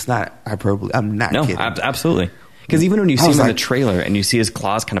not, it's not hyperbole. I'm not No, kidding. absolutely. Because even when you see him in the trailer and you see his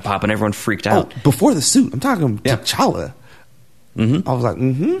claws kind of pop and everyone freaked out. Before the suit. I'm talking T'Challa. Mm-hmm. I was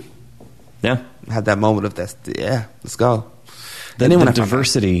like, Yeah. I had that moment of let's go. The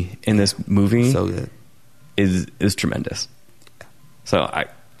diversity in this movie So good. is tremendous. So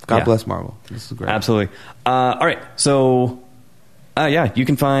God bless Marvel. This is great. Absolutely. All right. So, you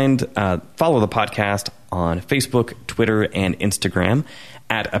can follow the podcast on Facebook, Twitter, and Instagram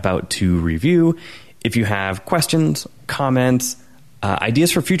at About to Review. if you have questions, comments,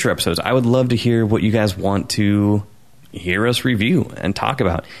 ideas for future episodes, I would love to hear what you guys want to hear us review and talk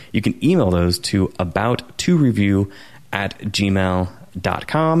about. You can email those to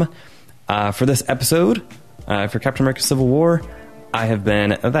about2review@gmail.com. For this episode, for Captain America Civil War, I have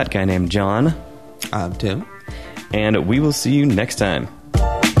been that guy named John. I'm Tim. And we will see you next time.